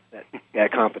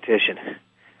 that competition.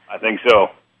 I think so.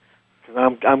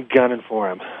 Because I'm gunning for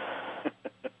him.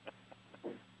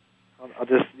 I'll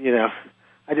just, you know,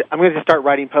 I'm going to just start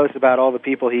writing posts about all the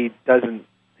people he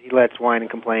lets whine and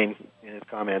complain in his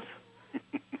comments.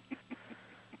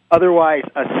 Otherwise,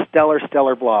 a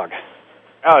stellar blog.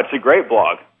 Oh, it's a great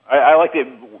blog. I liked it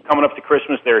coming up to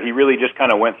Christmas there. He really just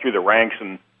kind of went through the ranks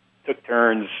and took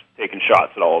turns taking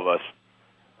shots at all of us.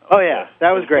 Oh, yeah,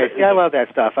 that was great. Yeah, I love that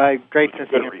stuff. Great sense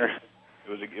of humor.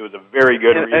 It was a very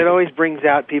good read. It always brings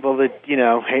out people that, you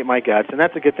know, hate my guts, and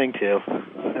that's a good thing, too.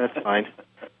 That's fine.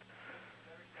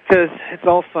 Because it's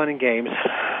all fun and games,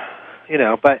 you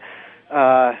know, but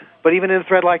even in a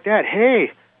thread like that,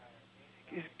 hey,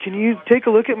 can you take a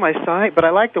look at my site? But I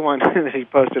like the one that he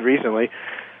posted recently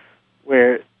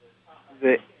where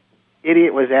the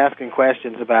idiot was asking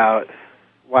questions about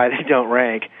why they don't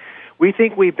rank. We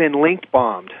think we've been linked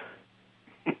bombed.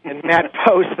 And Matt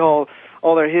posts all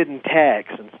their hidden tags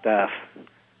and stuff.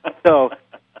 So,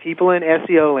 people in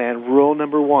SEO land, rule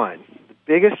number 1. The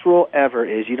biggest rule ever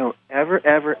is you don't ever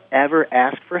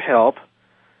ask for help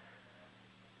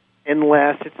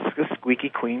unless it's a squeaky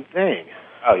clean thing.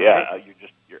 Oh, yeah,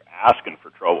 you're asking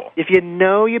for trouble. If you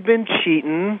know you've been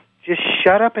cheating, just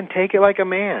shut up and take it like a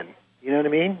man. You know what I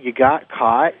mean? You got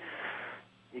caught,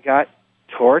 you got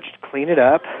torched, clean it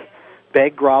up,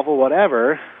 beg, grovel,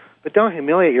 whatever, but don't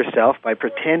humiliate yourself by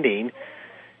pretending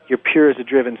you're pure as a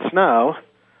driven snow.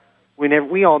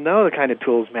 We all know the kind of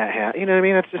tools Matt has. You know what I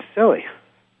mean? That's just silly.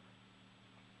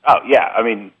 Oh, yeah, I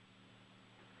mean,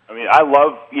 I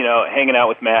love, you know, hanging out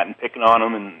with Matt and picking on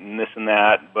him and this and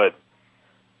that, but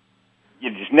you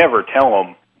just never tell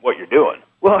him what you're doing.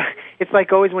 Well, it's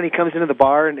like always when he comes into the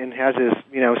bar and has his,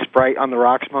 you know, Sprite on the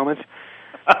rocks moments,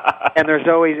 and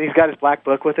he's got his black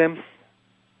book with him,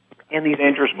 and these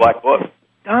dangerous black book.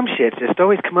 Dumb shits just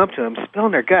always come up to him,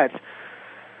 spilling their guts.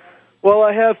 Well,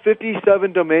 I have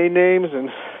 57 domain names, and,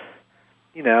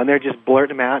 you know, and they're just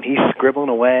blurting them out, and he's scribbling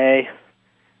away.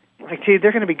 Like, dude,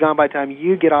 they're going to be gone by the time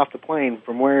you get off the plane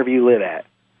from wherever you live at.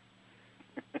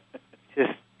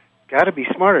 Just got to be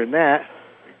smarter than that.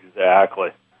 Exactly.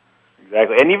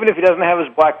 And even if he doesn't have his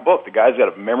black book, the guy's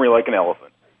got a memory like an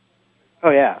elephant.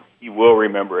 Oh, yeah. He will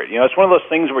remember it. You know, it's one of those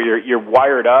things where you're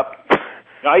wired up. You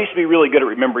know, I used to be really good at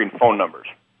remembering phone numbers.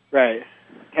 Right.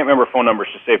 Can't remember phone numbers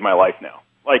to save my life now.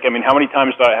 Like, I mean, how many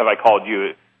times have I called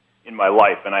you in my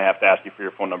life, and I have to ask you for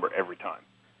your phone number every time?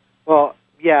 Well,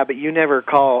 yeah, but you never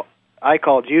call. I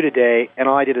called you today, and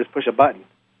all I did is push a button.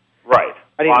 Right.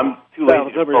 I'm too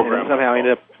lazy to program. Somehow I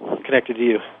ended up connected to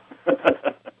you.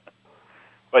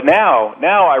 But now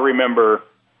I remember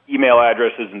email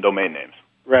addresses and domain names.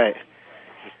 Right.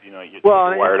 Just, you're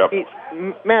wired up.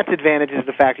 Matt's advantage is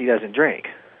the fact he doesn't drink.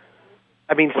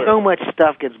 I mean, so much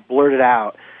stuff gets blurted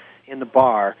out in the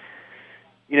bar.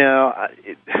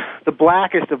 The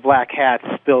blackest of black hats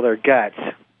spill their guts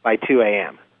by 2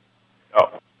 a.m. Oh,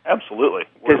 absolutely.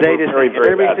 Because they just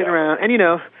everybody's sitting now. around,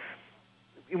 and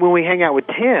when we hang out with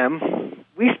Tim,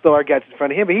 we spill our guts in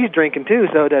front of him, but he's drinking too,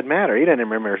 so it doesn't matter. He doesn't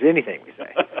remember anything we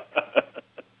say.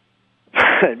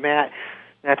 But Matt's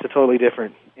a totally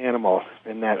different animal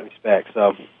in that respect.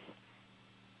 So,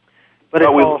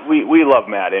 but we love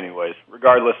Matt anyways.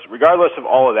 Regardless of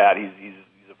all of that, he's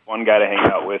a fun guy to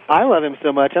hang out with. I love him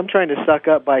so much. I'm trying to suck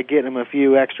up by getting him a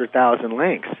few extra 1,000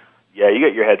 links. Yeah, you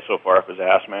get your head so far up his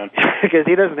ass, man. Because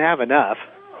he doesn't have enough.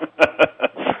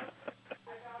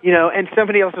 And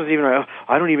somebody else was even,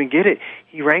 I don't even get it.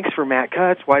 He ranks for Matt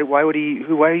Cutts. Why would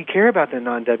he care about the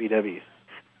non-WWs?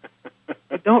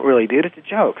 I don't really, dude. It's a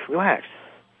joke. Relax.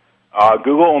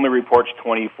 Google only reports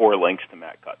 24 links to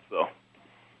Matt Cutts, though.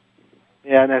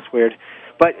 Yeah, and that's weird.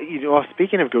 But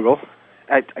speaking of Google,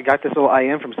 I got this little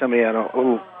IM from somebody on a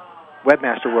little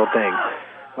Webmaster World thing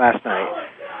last night.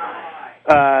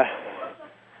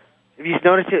 Have you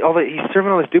noticed it? He's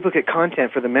serving all this duplicate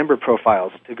content for the member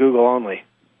profiles to Google only.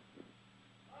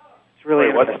 It's really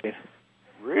interesting.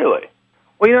 Really?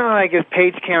 Well, his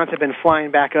page counts have been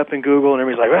flying back up in Google, and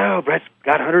everybody's like, "Oh, Brett's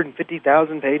got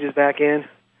 150,000 pages back in."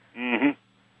 Mm-hmm.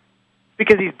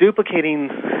 Because he's duplicating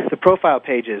the profile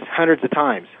pages hundreds of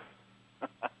times.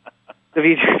 So if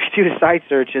you do a site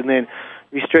search and then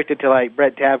restrict it to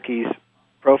Brett Tabke's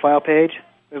profile page,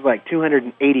 there's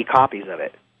 280 copies of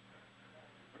it.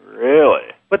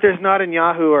 Really? But there's not in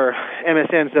Yahoo or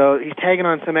MSN, so he's tagging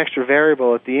on some extra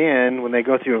variable at the end when they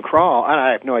go through and crawl.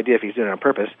 I have no idea if he's doing it on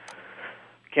purpose.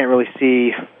 Can't really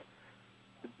see.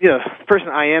 The person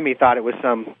IM thought it was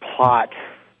some plot.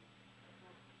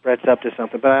 Brett's up to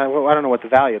something, but I don't know what the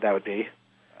value of that would be.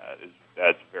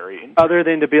 That's very interesting. Other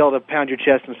than to be able to pound your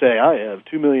chest and say, I have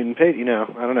 2 million pages, I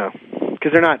don't know.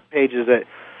 Because they're not pages that,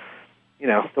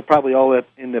 they'll probably all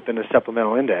end up in a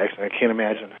supplemental index. I can't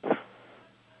imagine.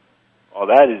 Well,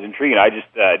 that is intriguing. I just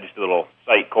a little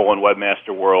site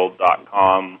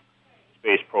webmasterworld.com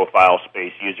space profile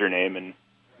space username, and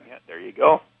there you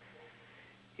go.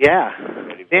 Yeah.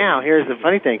 Now, here's the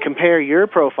funny thing. Compare your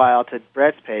profile to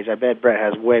Brett's page. I bet Brett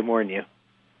has way more than you.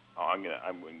 Oh, I'm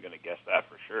gonna guess that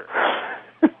for sure.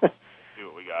 See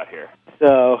what we got here.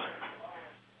 So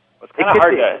it's kind of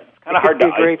hard to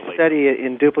be a great study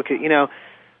in duplicate.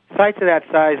 Sites of that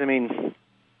size. I mean,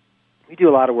 we do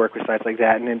a lot of work with sites like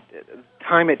that, and the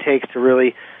time it takes to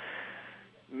really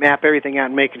map everything out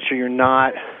and making sure you're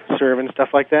not serving stuff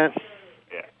like that.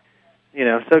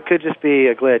 Yeah. So it could just be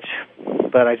a glitch,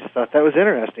 but I just thought that was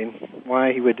interesting,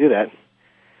 why he would do that.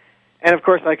 And, of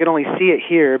course, I could only see it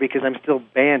here because I'm still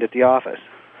banned at the office.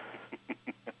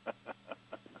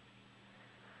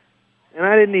 And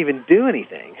I didn't even do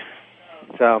anything.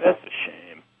 So that's a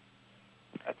shame.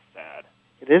 That's sad.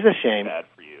 It is a shame. Sad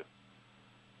for you.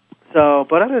 So,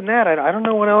 but other than that, I don't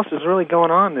know what else is really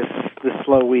going on this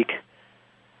slow week.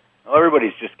 Well,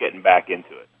 everybody's just getting back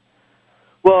into it.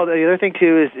 Well, the other thing,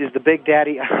 too, is the Big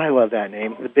Daddy. I love that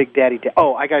name. The Big Daddy.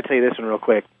 I got to tell you this one real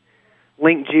quick.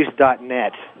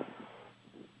 Linkjuice.net.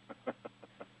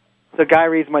 So a guy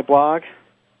reads my blog.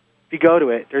 If you go to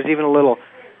it, there's even a little...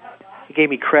 He gave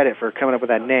me credit for coming up with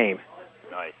that name.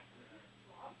 Nice.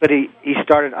 But he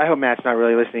started... I hope Matt's not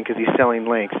really listening because he's selling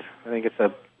links. I think it's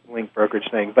a link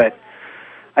brokerage thing. But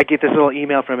I get this little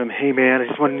email from him. Hey, man, I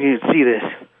just wanted you to see this.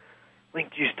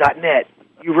 Linkjuice.net.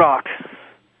 You rock.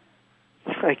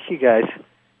 Like, you guys.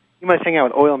 You must hang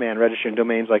out with Oil Man registering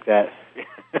domains like that.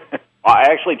 I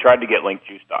actually tried to get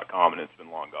linkjuice.com, and it's been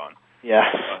long gone. Yeah.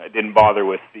 I didn't bother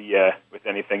with with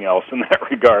anything else in that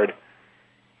regard.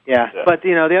 Yeah, but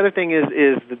the other thing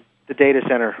is the data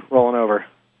center rolling over,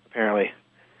 apparently.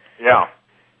 Yeah.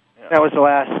 That was the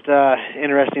last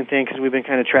interesting thing because we've been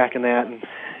kind of tracking that,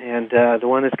 and the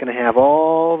one that's going to have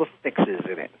all the fixes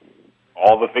in it.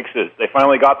 All the fixes. They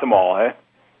finally got them all, eh?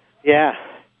 Yeah.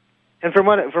 And from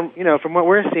what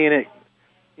we're seeing, it,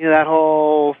 that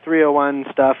whole 301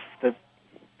 stuff that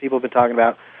people have been talking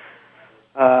about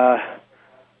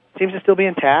seems to still be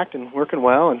intact and working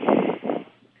well, and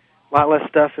a lot less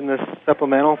stuff in this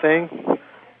supplemental thing.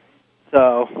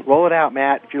 So roll it out,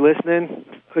 Matt. If you're listening,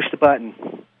 push the button.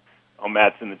 Oh,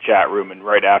 Matt's in the chat room, and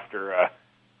right after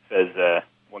says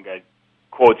one guy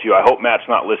quotes you, I hope Matt's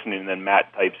not listening, and then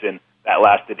Matt types in, that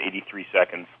lasted 83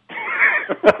 seconds.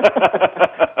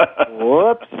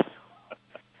 Whoops.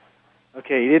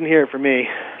 Okay, you didn't hear it from me.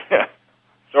 Yeah.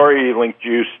 Sorry, Link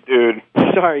Juice, dude.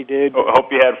 Sorry, dude. Hope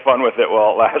you had fun with it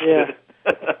while it lasted.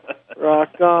 Yeah.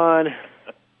 Rock on.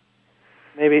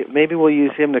 Maybe we'll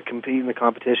use him to compete in the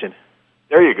competition.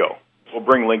 There you go. We'll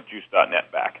bring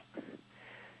linkjuice.net back.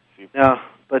 No,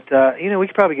 but we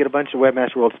could probably get a bunch of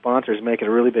Webmaster World sponsors and make it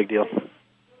a really big deal.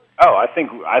 Oh, I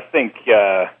think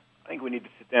we need to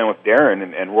sit down with Darren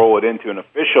and roll it into an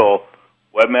official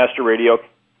Webmaster Radio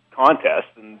contest.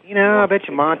 And I bet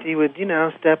you Monty would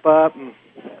step up. And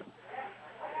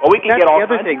well, we can get all the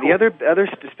other thing. The other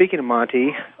speaking of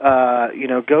Monty,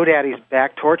 GoDaddy's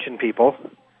back torching people.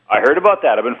 I heard about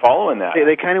that. I've been following that.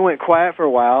 They kind of went quiet for a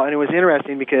while, and it was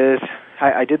interesting because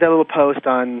I did that little post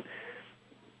on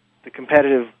the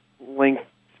competitive link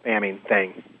spamming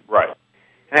thing. Right.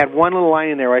 And I had one little line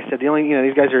in there where I said,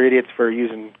 these guys are idiots for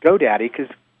using GoDaddy because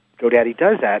GoDaddy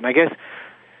does that. And I guess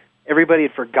everybody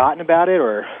had forgotten about it,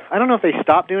 or I don't know if they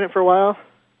stopped doing it for a while.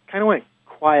 Kind of went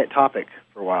quiet topic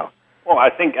for a while. Well, I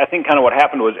think kind of what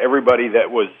happened was everybody that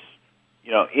was,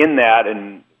 in that,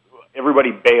 and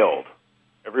everybody bailed.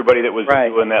 Everybody that was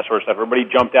doing that sort of stuff, everybody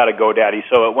jumped out of GoDaddy,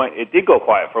 so it did go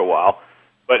quiet for a while.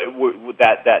 But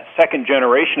that second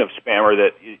generation of spammer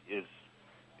that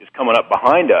is coming up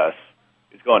behind us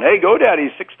is going, hey,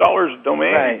 GoDaddy's $6 a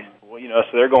domain. Right. Well,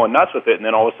 so they're going nuts with it, and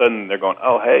then all of a sudden they're going,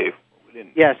 oh, hey, we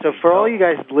didn't. Yeah. So for all you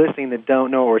guys listening that don't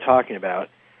know what we're talking about,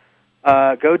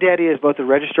 GoDaddy is both a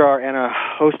registrar and a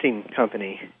hosting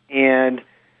company, and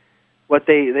what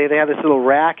they have this little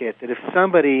racket that if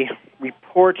somebody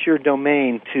reports your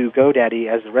domain to GoDaddy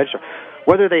as a registrar,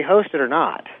 whether they host it or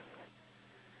not.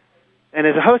 And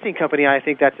as a hosting company, I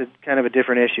think that's kind of a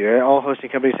different issue. All hosting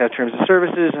companies have terms of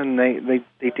services, and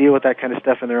they deal with that kind of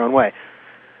stuff in their own way.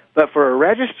 But for a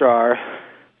registrar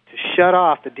to shut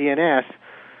off the DNS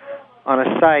on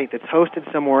a site that's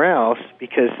hosted somewhere else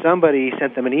because somebody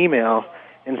sent them an email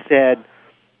and said,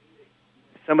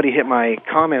 somebody hit my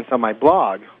comments on my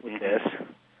blog with this,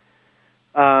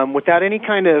 without any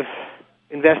kind of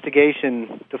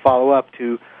investigation to follow up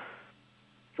to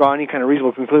draw any kind of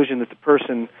reasonable conclusion that the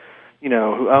person,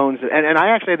 who owns it. And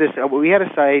I actually had this, we had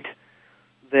a site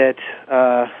that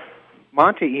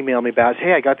Monty emailed me about.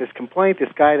 Hey, I got this complaint.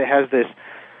 This guy that has this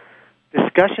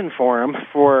discussion forum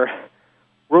for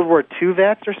World War II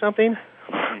vets or something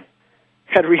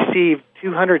had received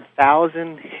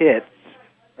 200,000 hits,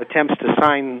 attempts to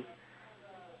sign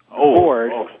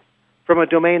board from a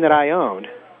domain that I owned.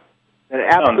 That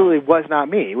absolutely was not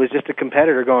me. It was just a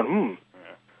competitor going,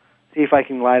 see if I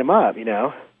can light him up,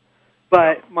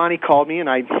 But Monty called me, and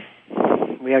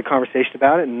we had a conversation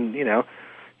about it, and,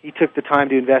 he took the time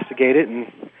to investigate it and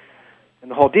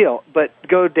the whole deal. But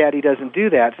GoDaddy doesn't do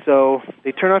that, so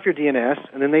they turn off your DNS,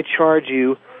 and then they charge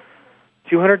you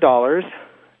 $200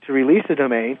 to release the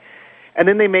domain, and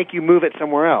then they make you move it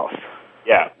somewhere else.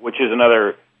 Yeah, which is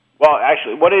another. Well,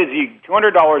 actually, what it is,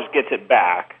 $200 gets it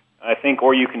back, I think,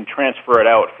 or you can transfer it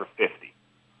out for $50.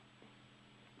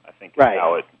 I think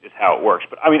is how it works.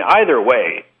 But I mean, either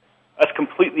way, that's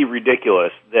completely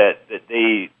ridiculous that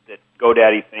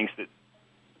GoDaddy thinks that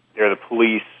they're the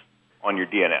police on your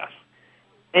DNS.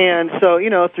 And so,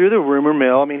 through the rumor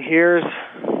mill, I mean, here's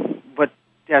what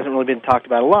hasn't really been talked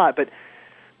about a lot, but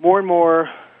more and more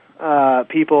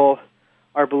people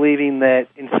are believing that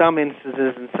in some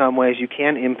instances, in some ways, you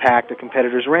can impact a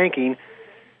competitor's ranking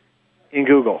in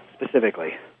Google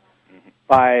specifically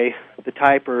by the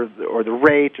type or the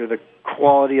rate or the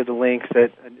quality of the links,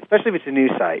 that, especially if it's a new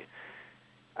site.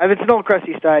 If it's an old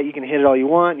crusty site, you can hit it all you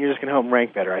want, and you're just going to help them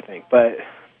rank better, I think. But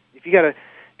if you got a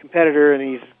competitor and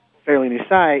he's a fairly new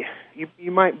site,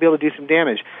 you might be able to do some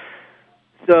damage.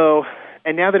 So,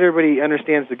 and now that everybody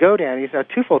understands the GoDaddy, it's a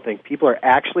twofold thing. People are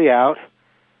actually out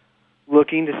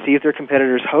looking to see if their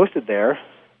competitors hosted there,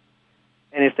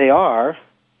 and if they are,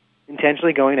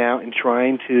 intentionally going out and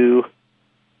trying to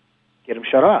get them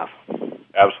shut off.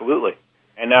 Absolutely.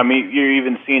 And I mean, you're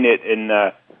even seeing it in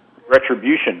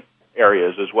retribution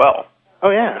areas as well. Oh,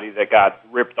 yeah. Somebody that got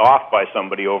ripped off by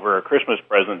somebody over a Christmas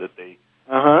present that they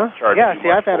charged Yeah, too see,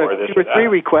 much I've had for, 2 or 3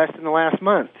 requests in the last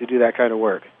month to do that kind of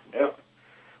work. Yep.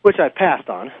 Which I've passed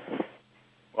on.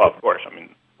 Well, of course. I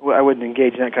mean, I wouldn't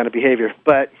engage in that kind of behavior.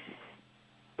 But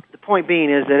the point being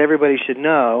is that everybody should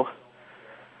know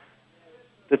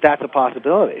that that's a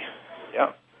possibility.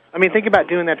 Yeah. I mean, think about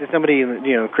doing that to somebody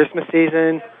in, Christmas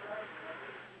season.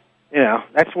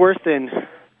 That's worse than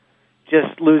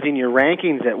just losing your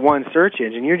rankings at one search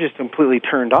engine. You're just completely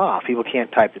turned off. People can't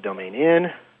type the domain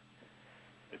in.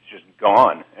 It's just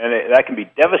gone. And that can be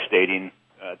devastating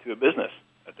to a business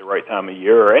at the right time of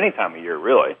year or any time of year,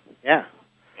 really. Yeah.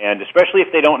 And especially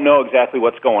if they don't know exactly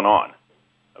what's going on.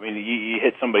 I mean, you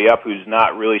hit somebody up who's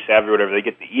not really savvy or whatever, they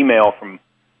get the email from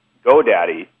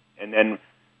GoDaddy, and then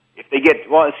if they get,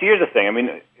 well, see, here's the thing. I mean,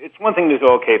 it's one thing to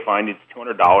go, okay, fine, it's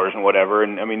 $200 and whatever,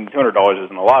 and I mean, $200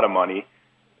 isn't a lot of money.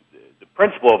 The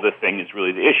principle of this thing is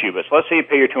really the issue, but so let's say you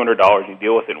pay your $200 and you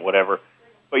deal with it and whatever,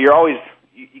 but you're always,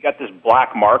 you got this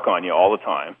black mark on you all the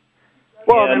time.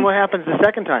 Well, then what happens the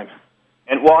second time?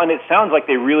 And it sounds like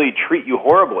they really treat you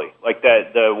horribly, like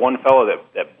the one fellow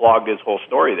that blogged his whole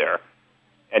story there.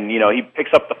 And, you know, he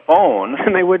picks up the phone.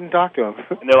 And they wouldn't talk to him.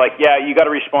 And they're like, yeah, you got to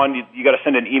respond. You got to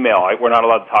send an email. We're not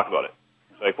allowed to talk about it.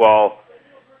 It's like, well,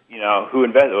 you know, who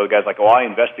investigated? Well, the guy's like, well, I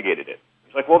investigated it.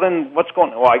 It's like, well, then what's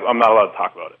going on? Well, I'm not allowed to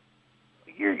talk about it.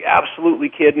 You're absolutely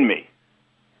kidding me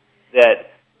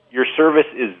that your service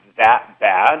is that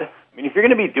bad. I mean, if you're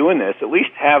going to be doing this, at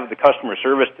least have the customer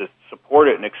service to support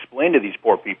it and explain to these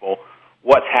poor people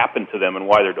what's happened to them and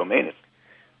why their domain is.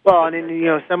 Well, and you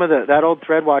know, some of that old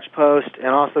ThreadWatch post and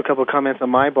also a couple of comments on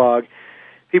my blog,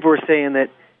 people were saying that,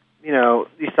 you know,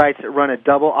 these sites that run a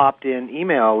double opt-in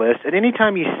email list, and any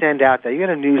time you send out that, you get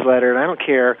a newsletter, and I don't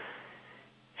care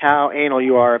how anal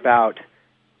you are about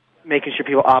making sure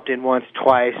people opt in once,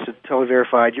 twice, totally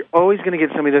verified, you're always going to get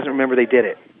somebody who doesn't remember they did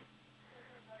it,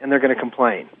 and they're going to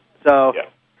complain. So this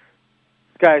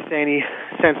guy's saying he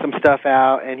sent some stuff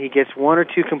out, and he gets one or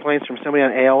two complaints from somebody on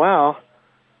AOL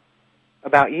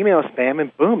about email spam,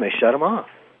 and boom, they shut him off.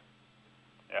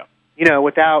 Yeah. You know,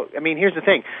 without, I mean, here's the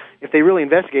thing. If they really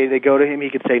investigated, they go to him,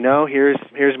 he could say, no, here's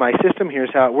my system,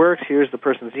 here's how it works, here's the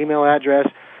person's email address.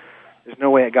 There's no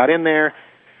way it got in there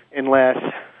unless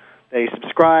they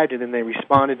subscribed and then they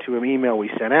responded to an email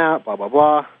we sent out, blah, blah,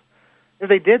 blah. If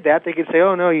they did that, they could say,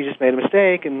 oh, no, you just made a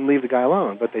mistake and leave the guy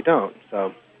alone, but they don't,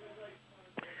 so.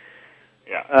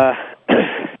 Yeah.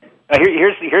 Now,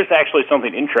 here's actually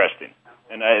something interesting.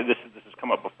 And this has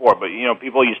come up before, but, you know,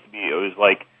 people used to be, it was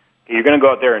like, okay, you're going to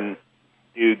go out there and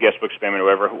do guestbook spam or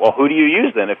whatever. Well, who do you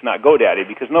use then, if not GoDaddy?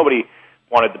 Because nobody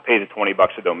wanted to pay the $20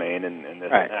 a domain and this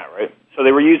and that, right? So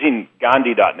they were using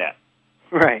Gandhi.net.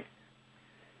 Right.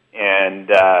 And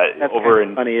that's over kind of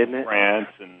in funny, isn't it? France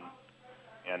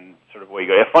and sort of where you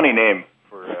go. A funny name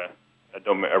for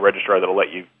a registrar that'll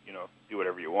let you, you know, do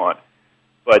whatever you want.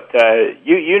 But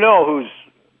you know who's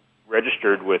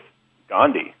registered with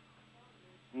Gandhi.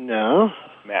 No.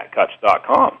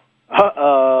 MattCutts.com.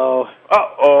 Uh-oh.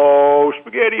 Uh-oh,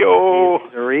 spaghetti-o.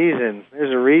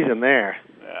 There's a reason there.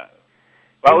 Yeah.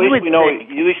 Well, at least you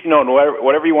know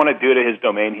whatever you want to do to his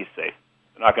domain, he's safe.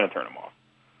 They're not going to turn him off.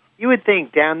 You would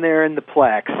think down there in the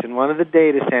Plex, in one of the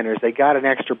data centers, they got an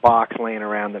extra box laying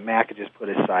around that Matt could just put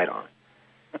his site on.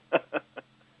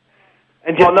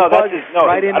 And just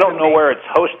I don't know where it's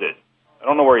hosted. I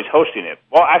don't know where he's hosting it.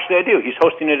 Well, actually, I do. He's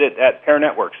hosting it at Pair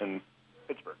Networks in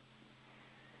Pittsburgh.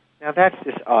 Now, that's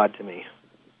just odd to me.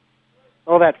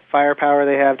 All that firepower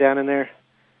they have down in there,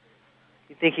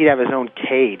 you'd think he'd have his own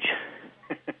cage.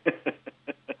 You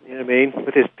know what I mean?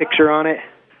 With his picture on it.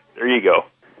 There you go.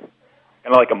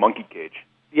 Kind of like a monkey cage.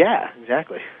 Yeah,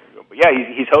 exactly. But yeah,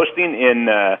 he's hosting it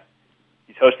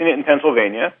in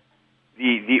Pennsylvania.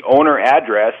 The owner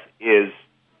address is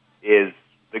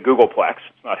the Googleplex.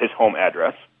 It's not his home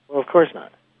address. Well, of course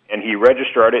not. And he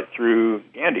registered it through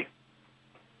Gandhi.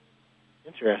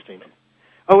 Interesting.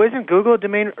 Oh, isn't Google a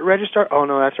domain registrar? Oh,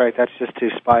 no, that's right. That's just to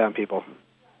spy on people.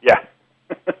 Yeah.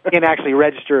 You can't actually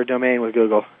register a domain with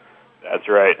Google. That's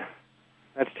right.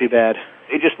 That's too bad.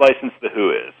 They just licensed the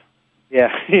Whois. Yeah,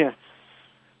 yeah.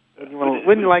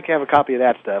 Wouldn't you like to have a copy of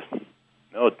that stuff?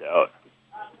 No doubt.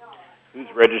 Who's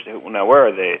registered? Now, where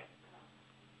are they?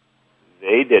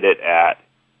 They did it at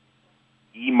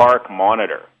eMark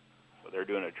Monitor. So they're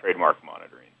doing a trademark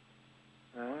monitoring.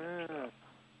 Ah.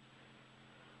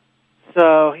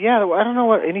 So, yeah, I don't know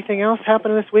what anything else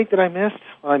happened this week that I missed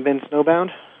while I've been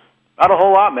snowbound. Not a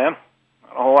whole lot, man.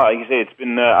 Not a whole lot. Like you say, it's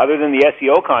been, other than the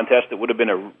SEO contest, we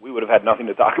would have had nothing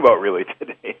to talk about really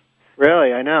today.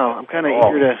 Really? I know. I'm kind of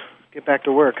eager to get back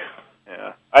to work.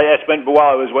 Yeah. While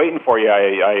I was waiting for you,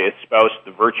 I espoused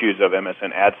the virtues of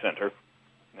MSN Ad Center,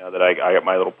 now that I got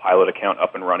my little pilot account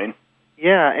up and running.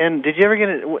 Yeah, and did you ever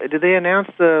did they announce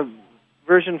the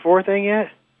version 4 thing yet?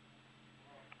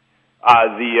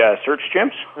 The search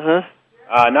chimps? Uh-huh.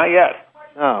 Not yet.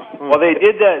 Oh. Well, they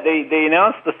did that. They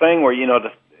announced the thing where,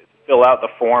 to fill out the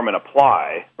form and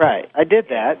apply. Right. I did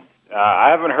that. I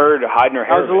haven't heard hide nor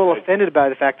hair. I was a little offended by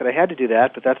the fact that I had to do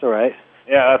that, but that's all right.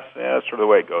 Yeah, that's sort of the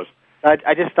way it goes.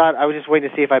 I just thought I was just waiting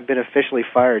to see if I'd been officially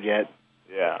fired yet.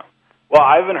 Yeah. Well,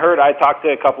 I haven't heard. I talked to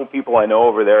a couple people I know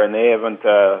over there, and they haven't.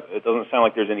 It doesn't sound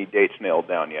like there's any dates nailed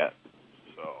down yet.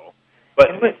 So, but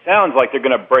it sounds like they're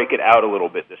going to break it out a little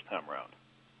bit this time around.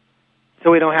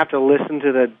 So we don't have to listen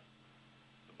to the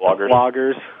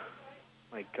Bloggers.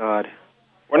 My God.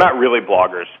 We're not really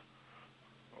bloggers.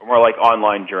 We're more like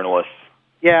online journalists.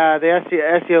 Yeah, the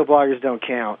SEO bloggers don't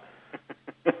count.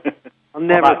 I'll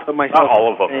never put myself... Not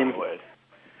all of them, anyways.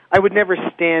 I would never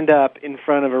stand up in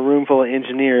front of a room full of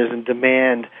engineers and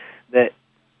demand that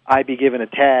I be given a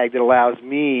tag that allows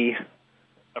me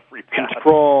a free pass.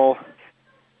 Control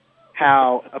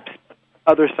how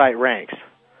other site ranks.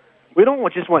 We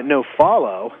don't just want no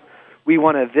follow. We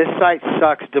want a this site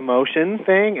sucks demotion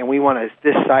thing, and we want a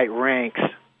this site ranks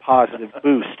positive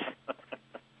boost.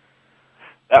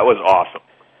 That was awesome.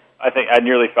 I think I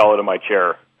nearly fell out of my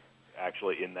chair,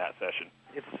 actually, in that session.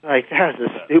 It's like, that's the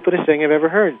stupidest thing I've ever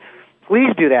heard.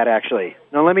 Please do that, actually.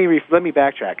 No, let me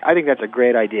backtrack. I think that's a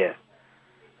great idea.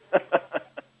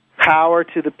 Power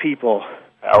to the people.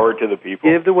 Power to the people.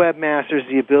 Give the webmasters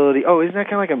the ability... Oh, isn't that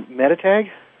kind of like a meta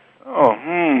tag? Oh,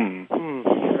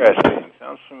 interesting.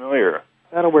 Sounds familiar.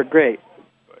 That'll work great.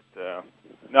 But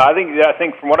no, I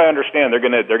think from what I understand, they're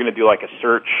gonna do like a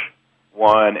search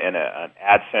one and an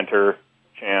ad center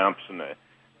champs and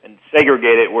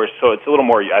segregate it so it's a little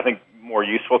more, I think, more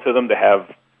useful to them to have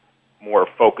more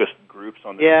focused groups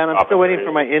on the and I'm still waiting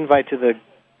for my invite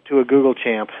to a Google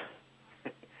champ.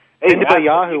 Hey, into a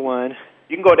Yahoo one.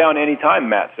 You can go down any time,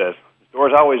 Matt says. The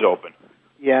door's always open.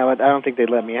 Yeah, but I don't think they'd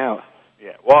let me out.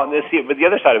 Yeah, well, but the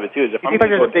other side of it, too, is if I'm like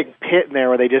there's a big pit in there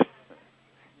where they just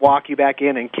walk you back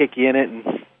in and kick you in it. And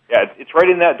yeah, it's right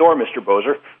in that door, Mr.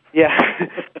 Bozer. Yeah.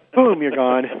 Boom, you're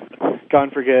gone.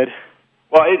 Gone for good.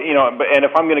 Well, and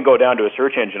if I'm going to go down to a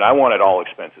search engine, I want it all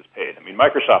expenses paid. I mean,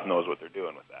 Microsoft knows what they're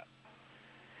doing with that.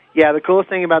 Yeah, the coolest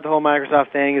thing about the whole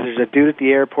Microsoft thing is there's a dude at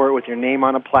the airport with your name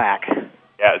on a plaque.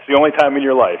 Yeah, it's the only time in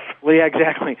your life. Well, yeah,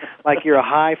 exactly. Like you're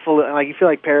like you feel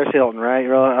like Paris Hilton, right?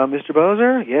 You're like, Mr.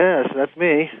 Bozer? Yes, that's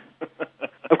me.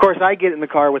 Of course, I get in the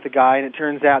car with the guy, and it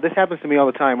turns out, this happens to me all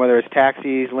the time, whether it's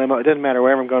taxis, limo, it doesn't matter,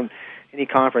 wherever I'm going, any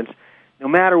conference. No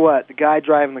matter what, the guy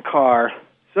driving the car,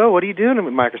 so what are you doing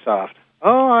with Microsoft?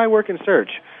 Oh, I work in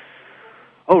search.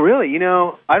 Oh, really?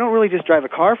 I don't really just drive a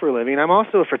car for a living. I'm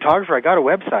also a photographer. I got a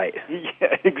website.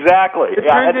 Yeah, exactly. It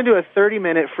turns into a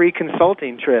 30-minute free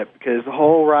consulting trip because the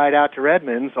whole ride out to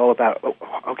Redmond's all about,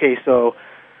 okay, so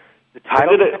the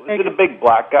title... Is it a big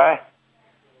black guy?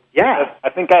 Yeah.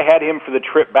 I think I had him for the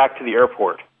trip back to the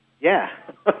airport. Yeah.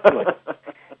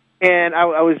 And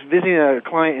I was visiting a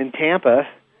client in Tampa,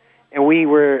 and we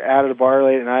were out at the bar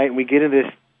late at night, and we get in this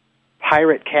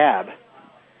pirate cab.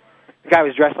 The guy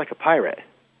was dressed like a pirate.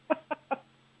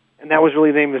 And that was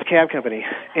really the name of his cab company.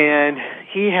 And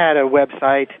he had a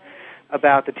website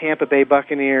about the Tampa Bay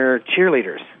Buccaneer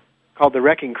cheerleaders called the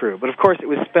Wrecking Crew. But, of course, it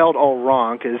was spelled all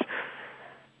wrong because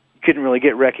you couldn't really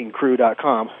get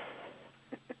wreckingcrew.com.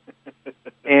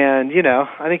 And,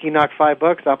 I think he knocked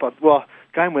 $5 off. Well,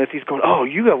 guy I'm with, he's going, oh,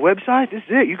 you got a website? This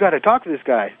is it. You got to talk to this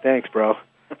guy. Thanks, bro.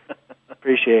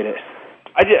 Appreciate it.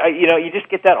 You just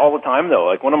get that all the time, though.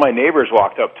 Like, one of my neighbors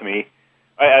walked up to me.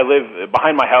 I live,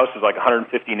 behind my house is like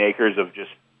 115 acres of just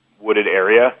wooded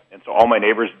area, and so all my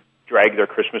neighbors drag their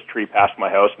Christmas tree past my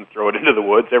house and throw it into the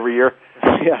woods every year.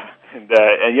 Yeah. And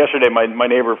yesterday, my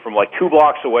neighbor from like 2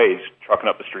 blocks away is trucking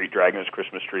up the street, dragging his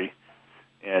Christmas tree,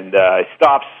 and he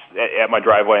stops at my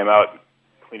driveway. I'm out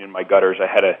cleaning my gutters. I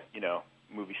had a,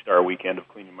 movie star weekend of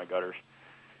cleaning my gutters.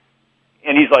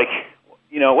 And he's like,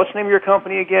 what's the name of your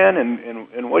company again?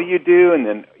 And what do you do? And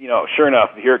then, sure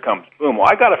enough, here it comes. Boom. Well,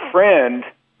 I got a friend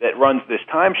that runs this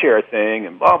timeshare thing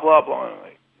and blah, blah, blah. And I'm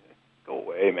like, go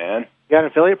away, man. You got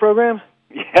an affiliate program?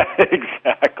 Yeah,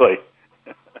 exactly.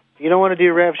 If you don't want to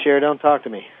do rev share, don't talk to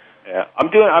me. Yeah.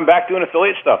 I'm back doing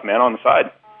affiliate stuff, man, on the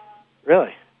side.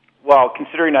 Really? Well,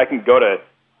 considering I can go to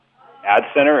Ad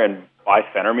Center and buy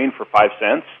phentermine for 5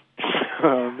 cents.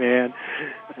 Oh, man.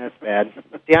 That's bad.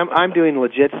 See, I'm doing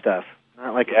legit stuff.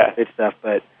 Not like legit stuff,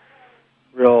 but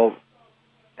real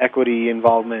equity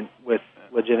involvement with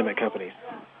legitimate companies.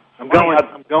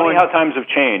 Funny how times have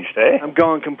changed, eh? I'm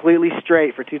going completely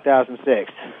straight for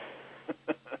 2006.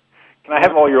 Can I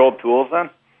have all your old tools then?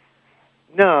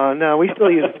 No, we still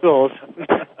use the tools.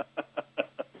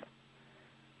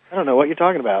 I don't know what you're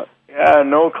talking about. Yeah,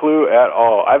 no clue at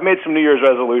all. I've made some New Year's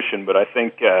resolution, but I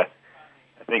think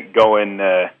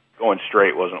going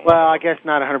straight wasn't. Well, I guess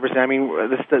not 100%. I mean,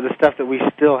 the stuff that we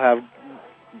still have,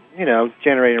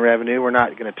 generating revenue, we're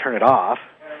not going to turn it off.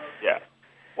 Yeah.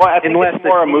 Well, I think unless it's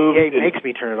more a move. It makes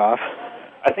me turn it off.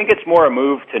 I think it's more a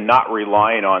move to not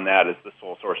relying on that as the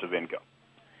sole source of income,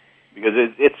 because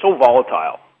it's so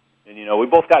volatile. And we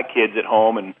both got kids at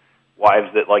home and wives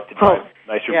that like to drive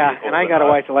nicer vehicles. Yeah, and I got a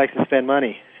wife that likes to spend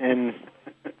money and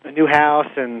a new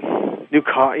house and new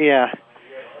car. Yeah.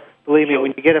 Believe me,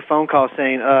 when you get a phone call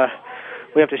saying,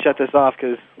 we have to shut this off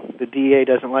because the DEA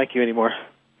doesn't like you anymore.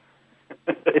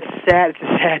 It's sad. It's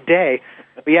a sad day.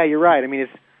 But yeah, you're right. I mean,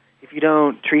 if you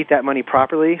don't treat that money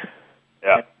properly,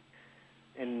 yeah,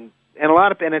 and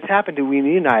it's happened to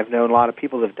you and I have known a lot of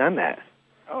people that have done that.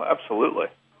 Oh, absolutely.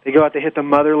 They go out, they hit the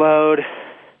mother load.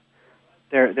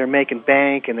 They're making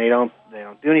bank, and they don't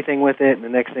do anything with it. And the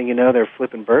next thing you know, they're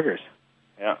flipping burgers.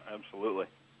 Yeah, absolutely.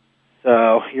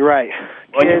 So you're right.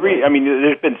 Well,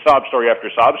 there's been sob story after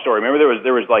sob story. Remember,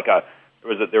 there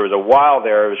was a while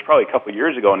there. It was probably a couple of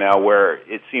years ago now, where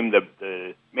it seemed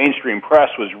the mainstream press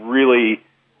was really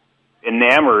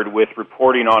enamored with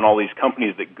reporting on all these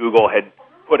companies that Google had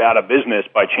put out of business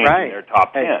by changing their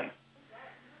top 10.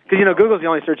 Because Google's the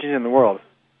only search engine in the world.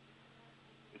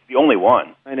 It's the only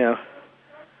one. I know.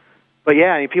 But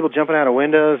yeah, I mean, people jumping out of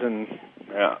windows and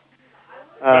yeah.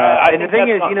 And the thing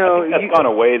is, I think that's gone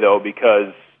away though,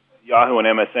 because Yahoo and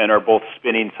MSN are both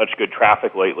spinning such good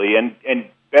traffic lately, and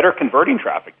better converting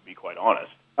traffic, to be quite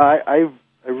honest. I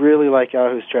really like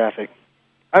Yahoo's traffic.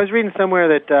 I was reading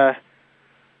somewhere that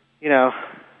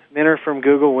men are from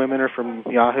Google, women are from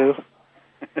Yahoo,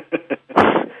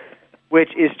 which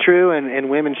is true, and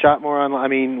women shop more online. I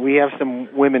mean, we have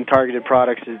some women-targeted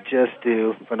products that just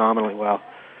do phenomenally well.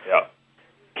 Yeah.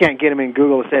 Can't get them in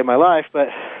Google to save my life, but...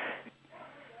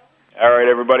 All right,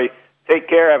 everybody. Take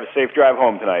care. Have a safe drive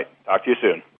home tonight. Talk to you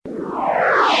soon.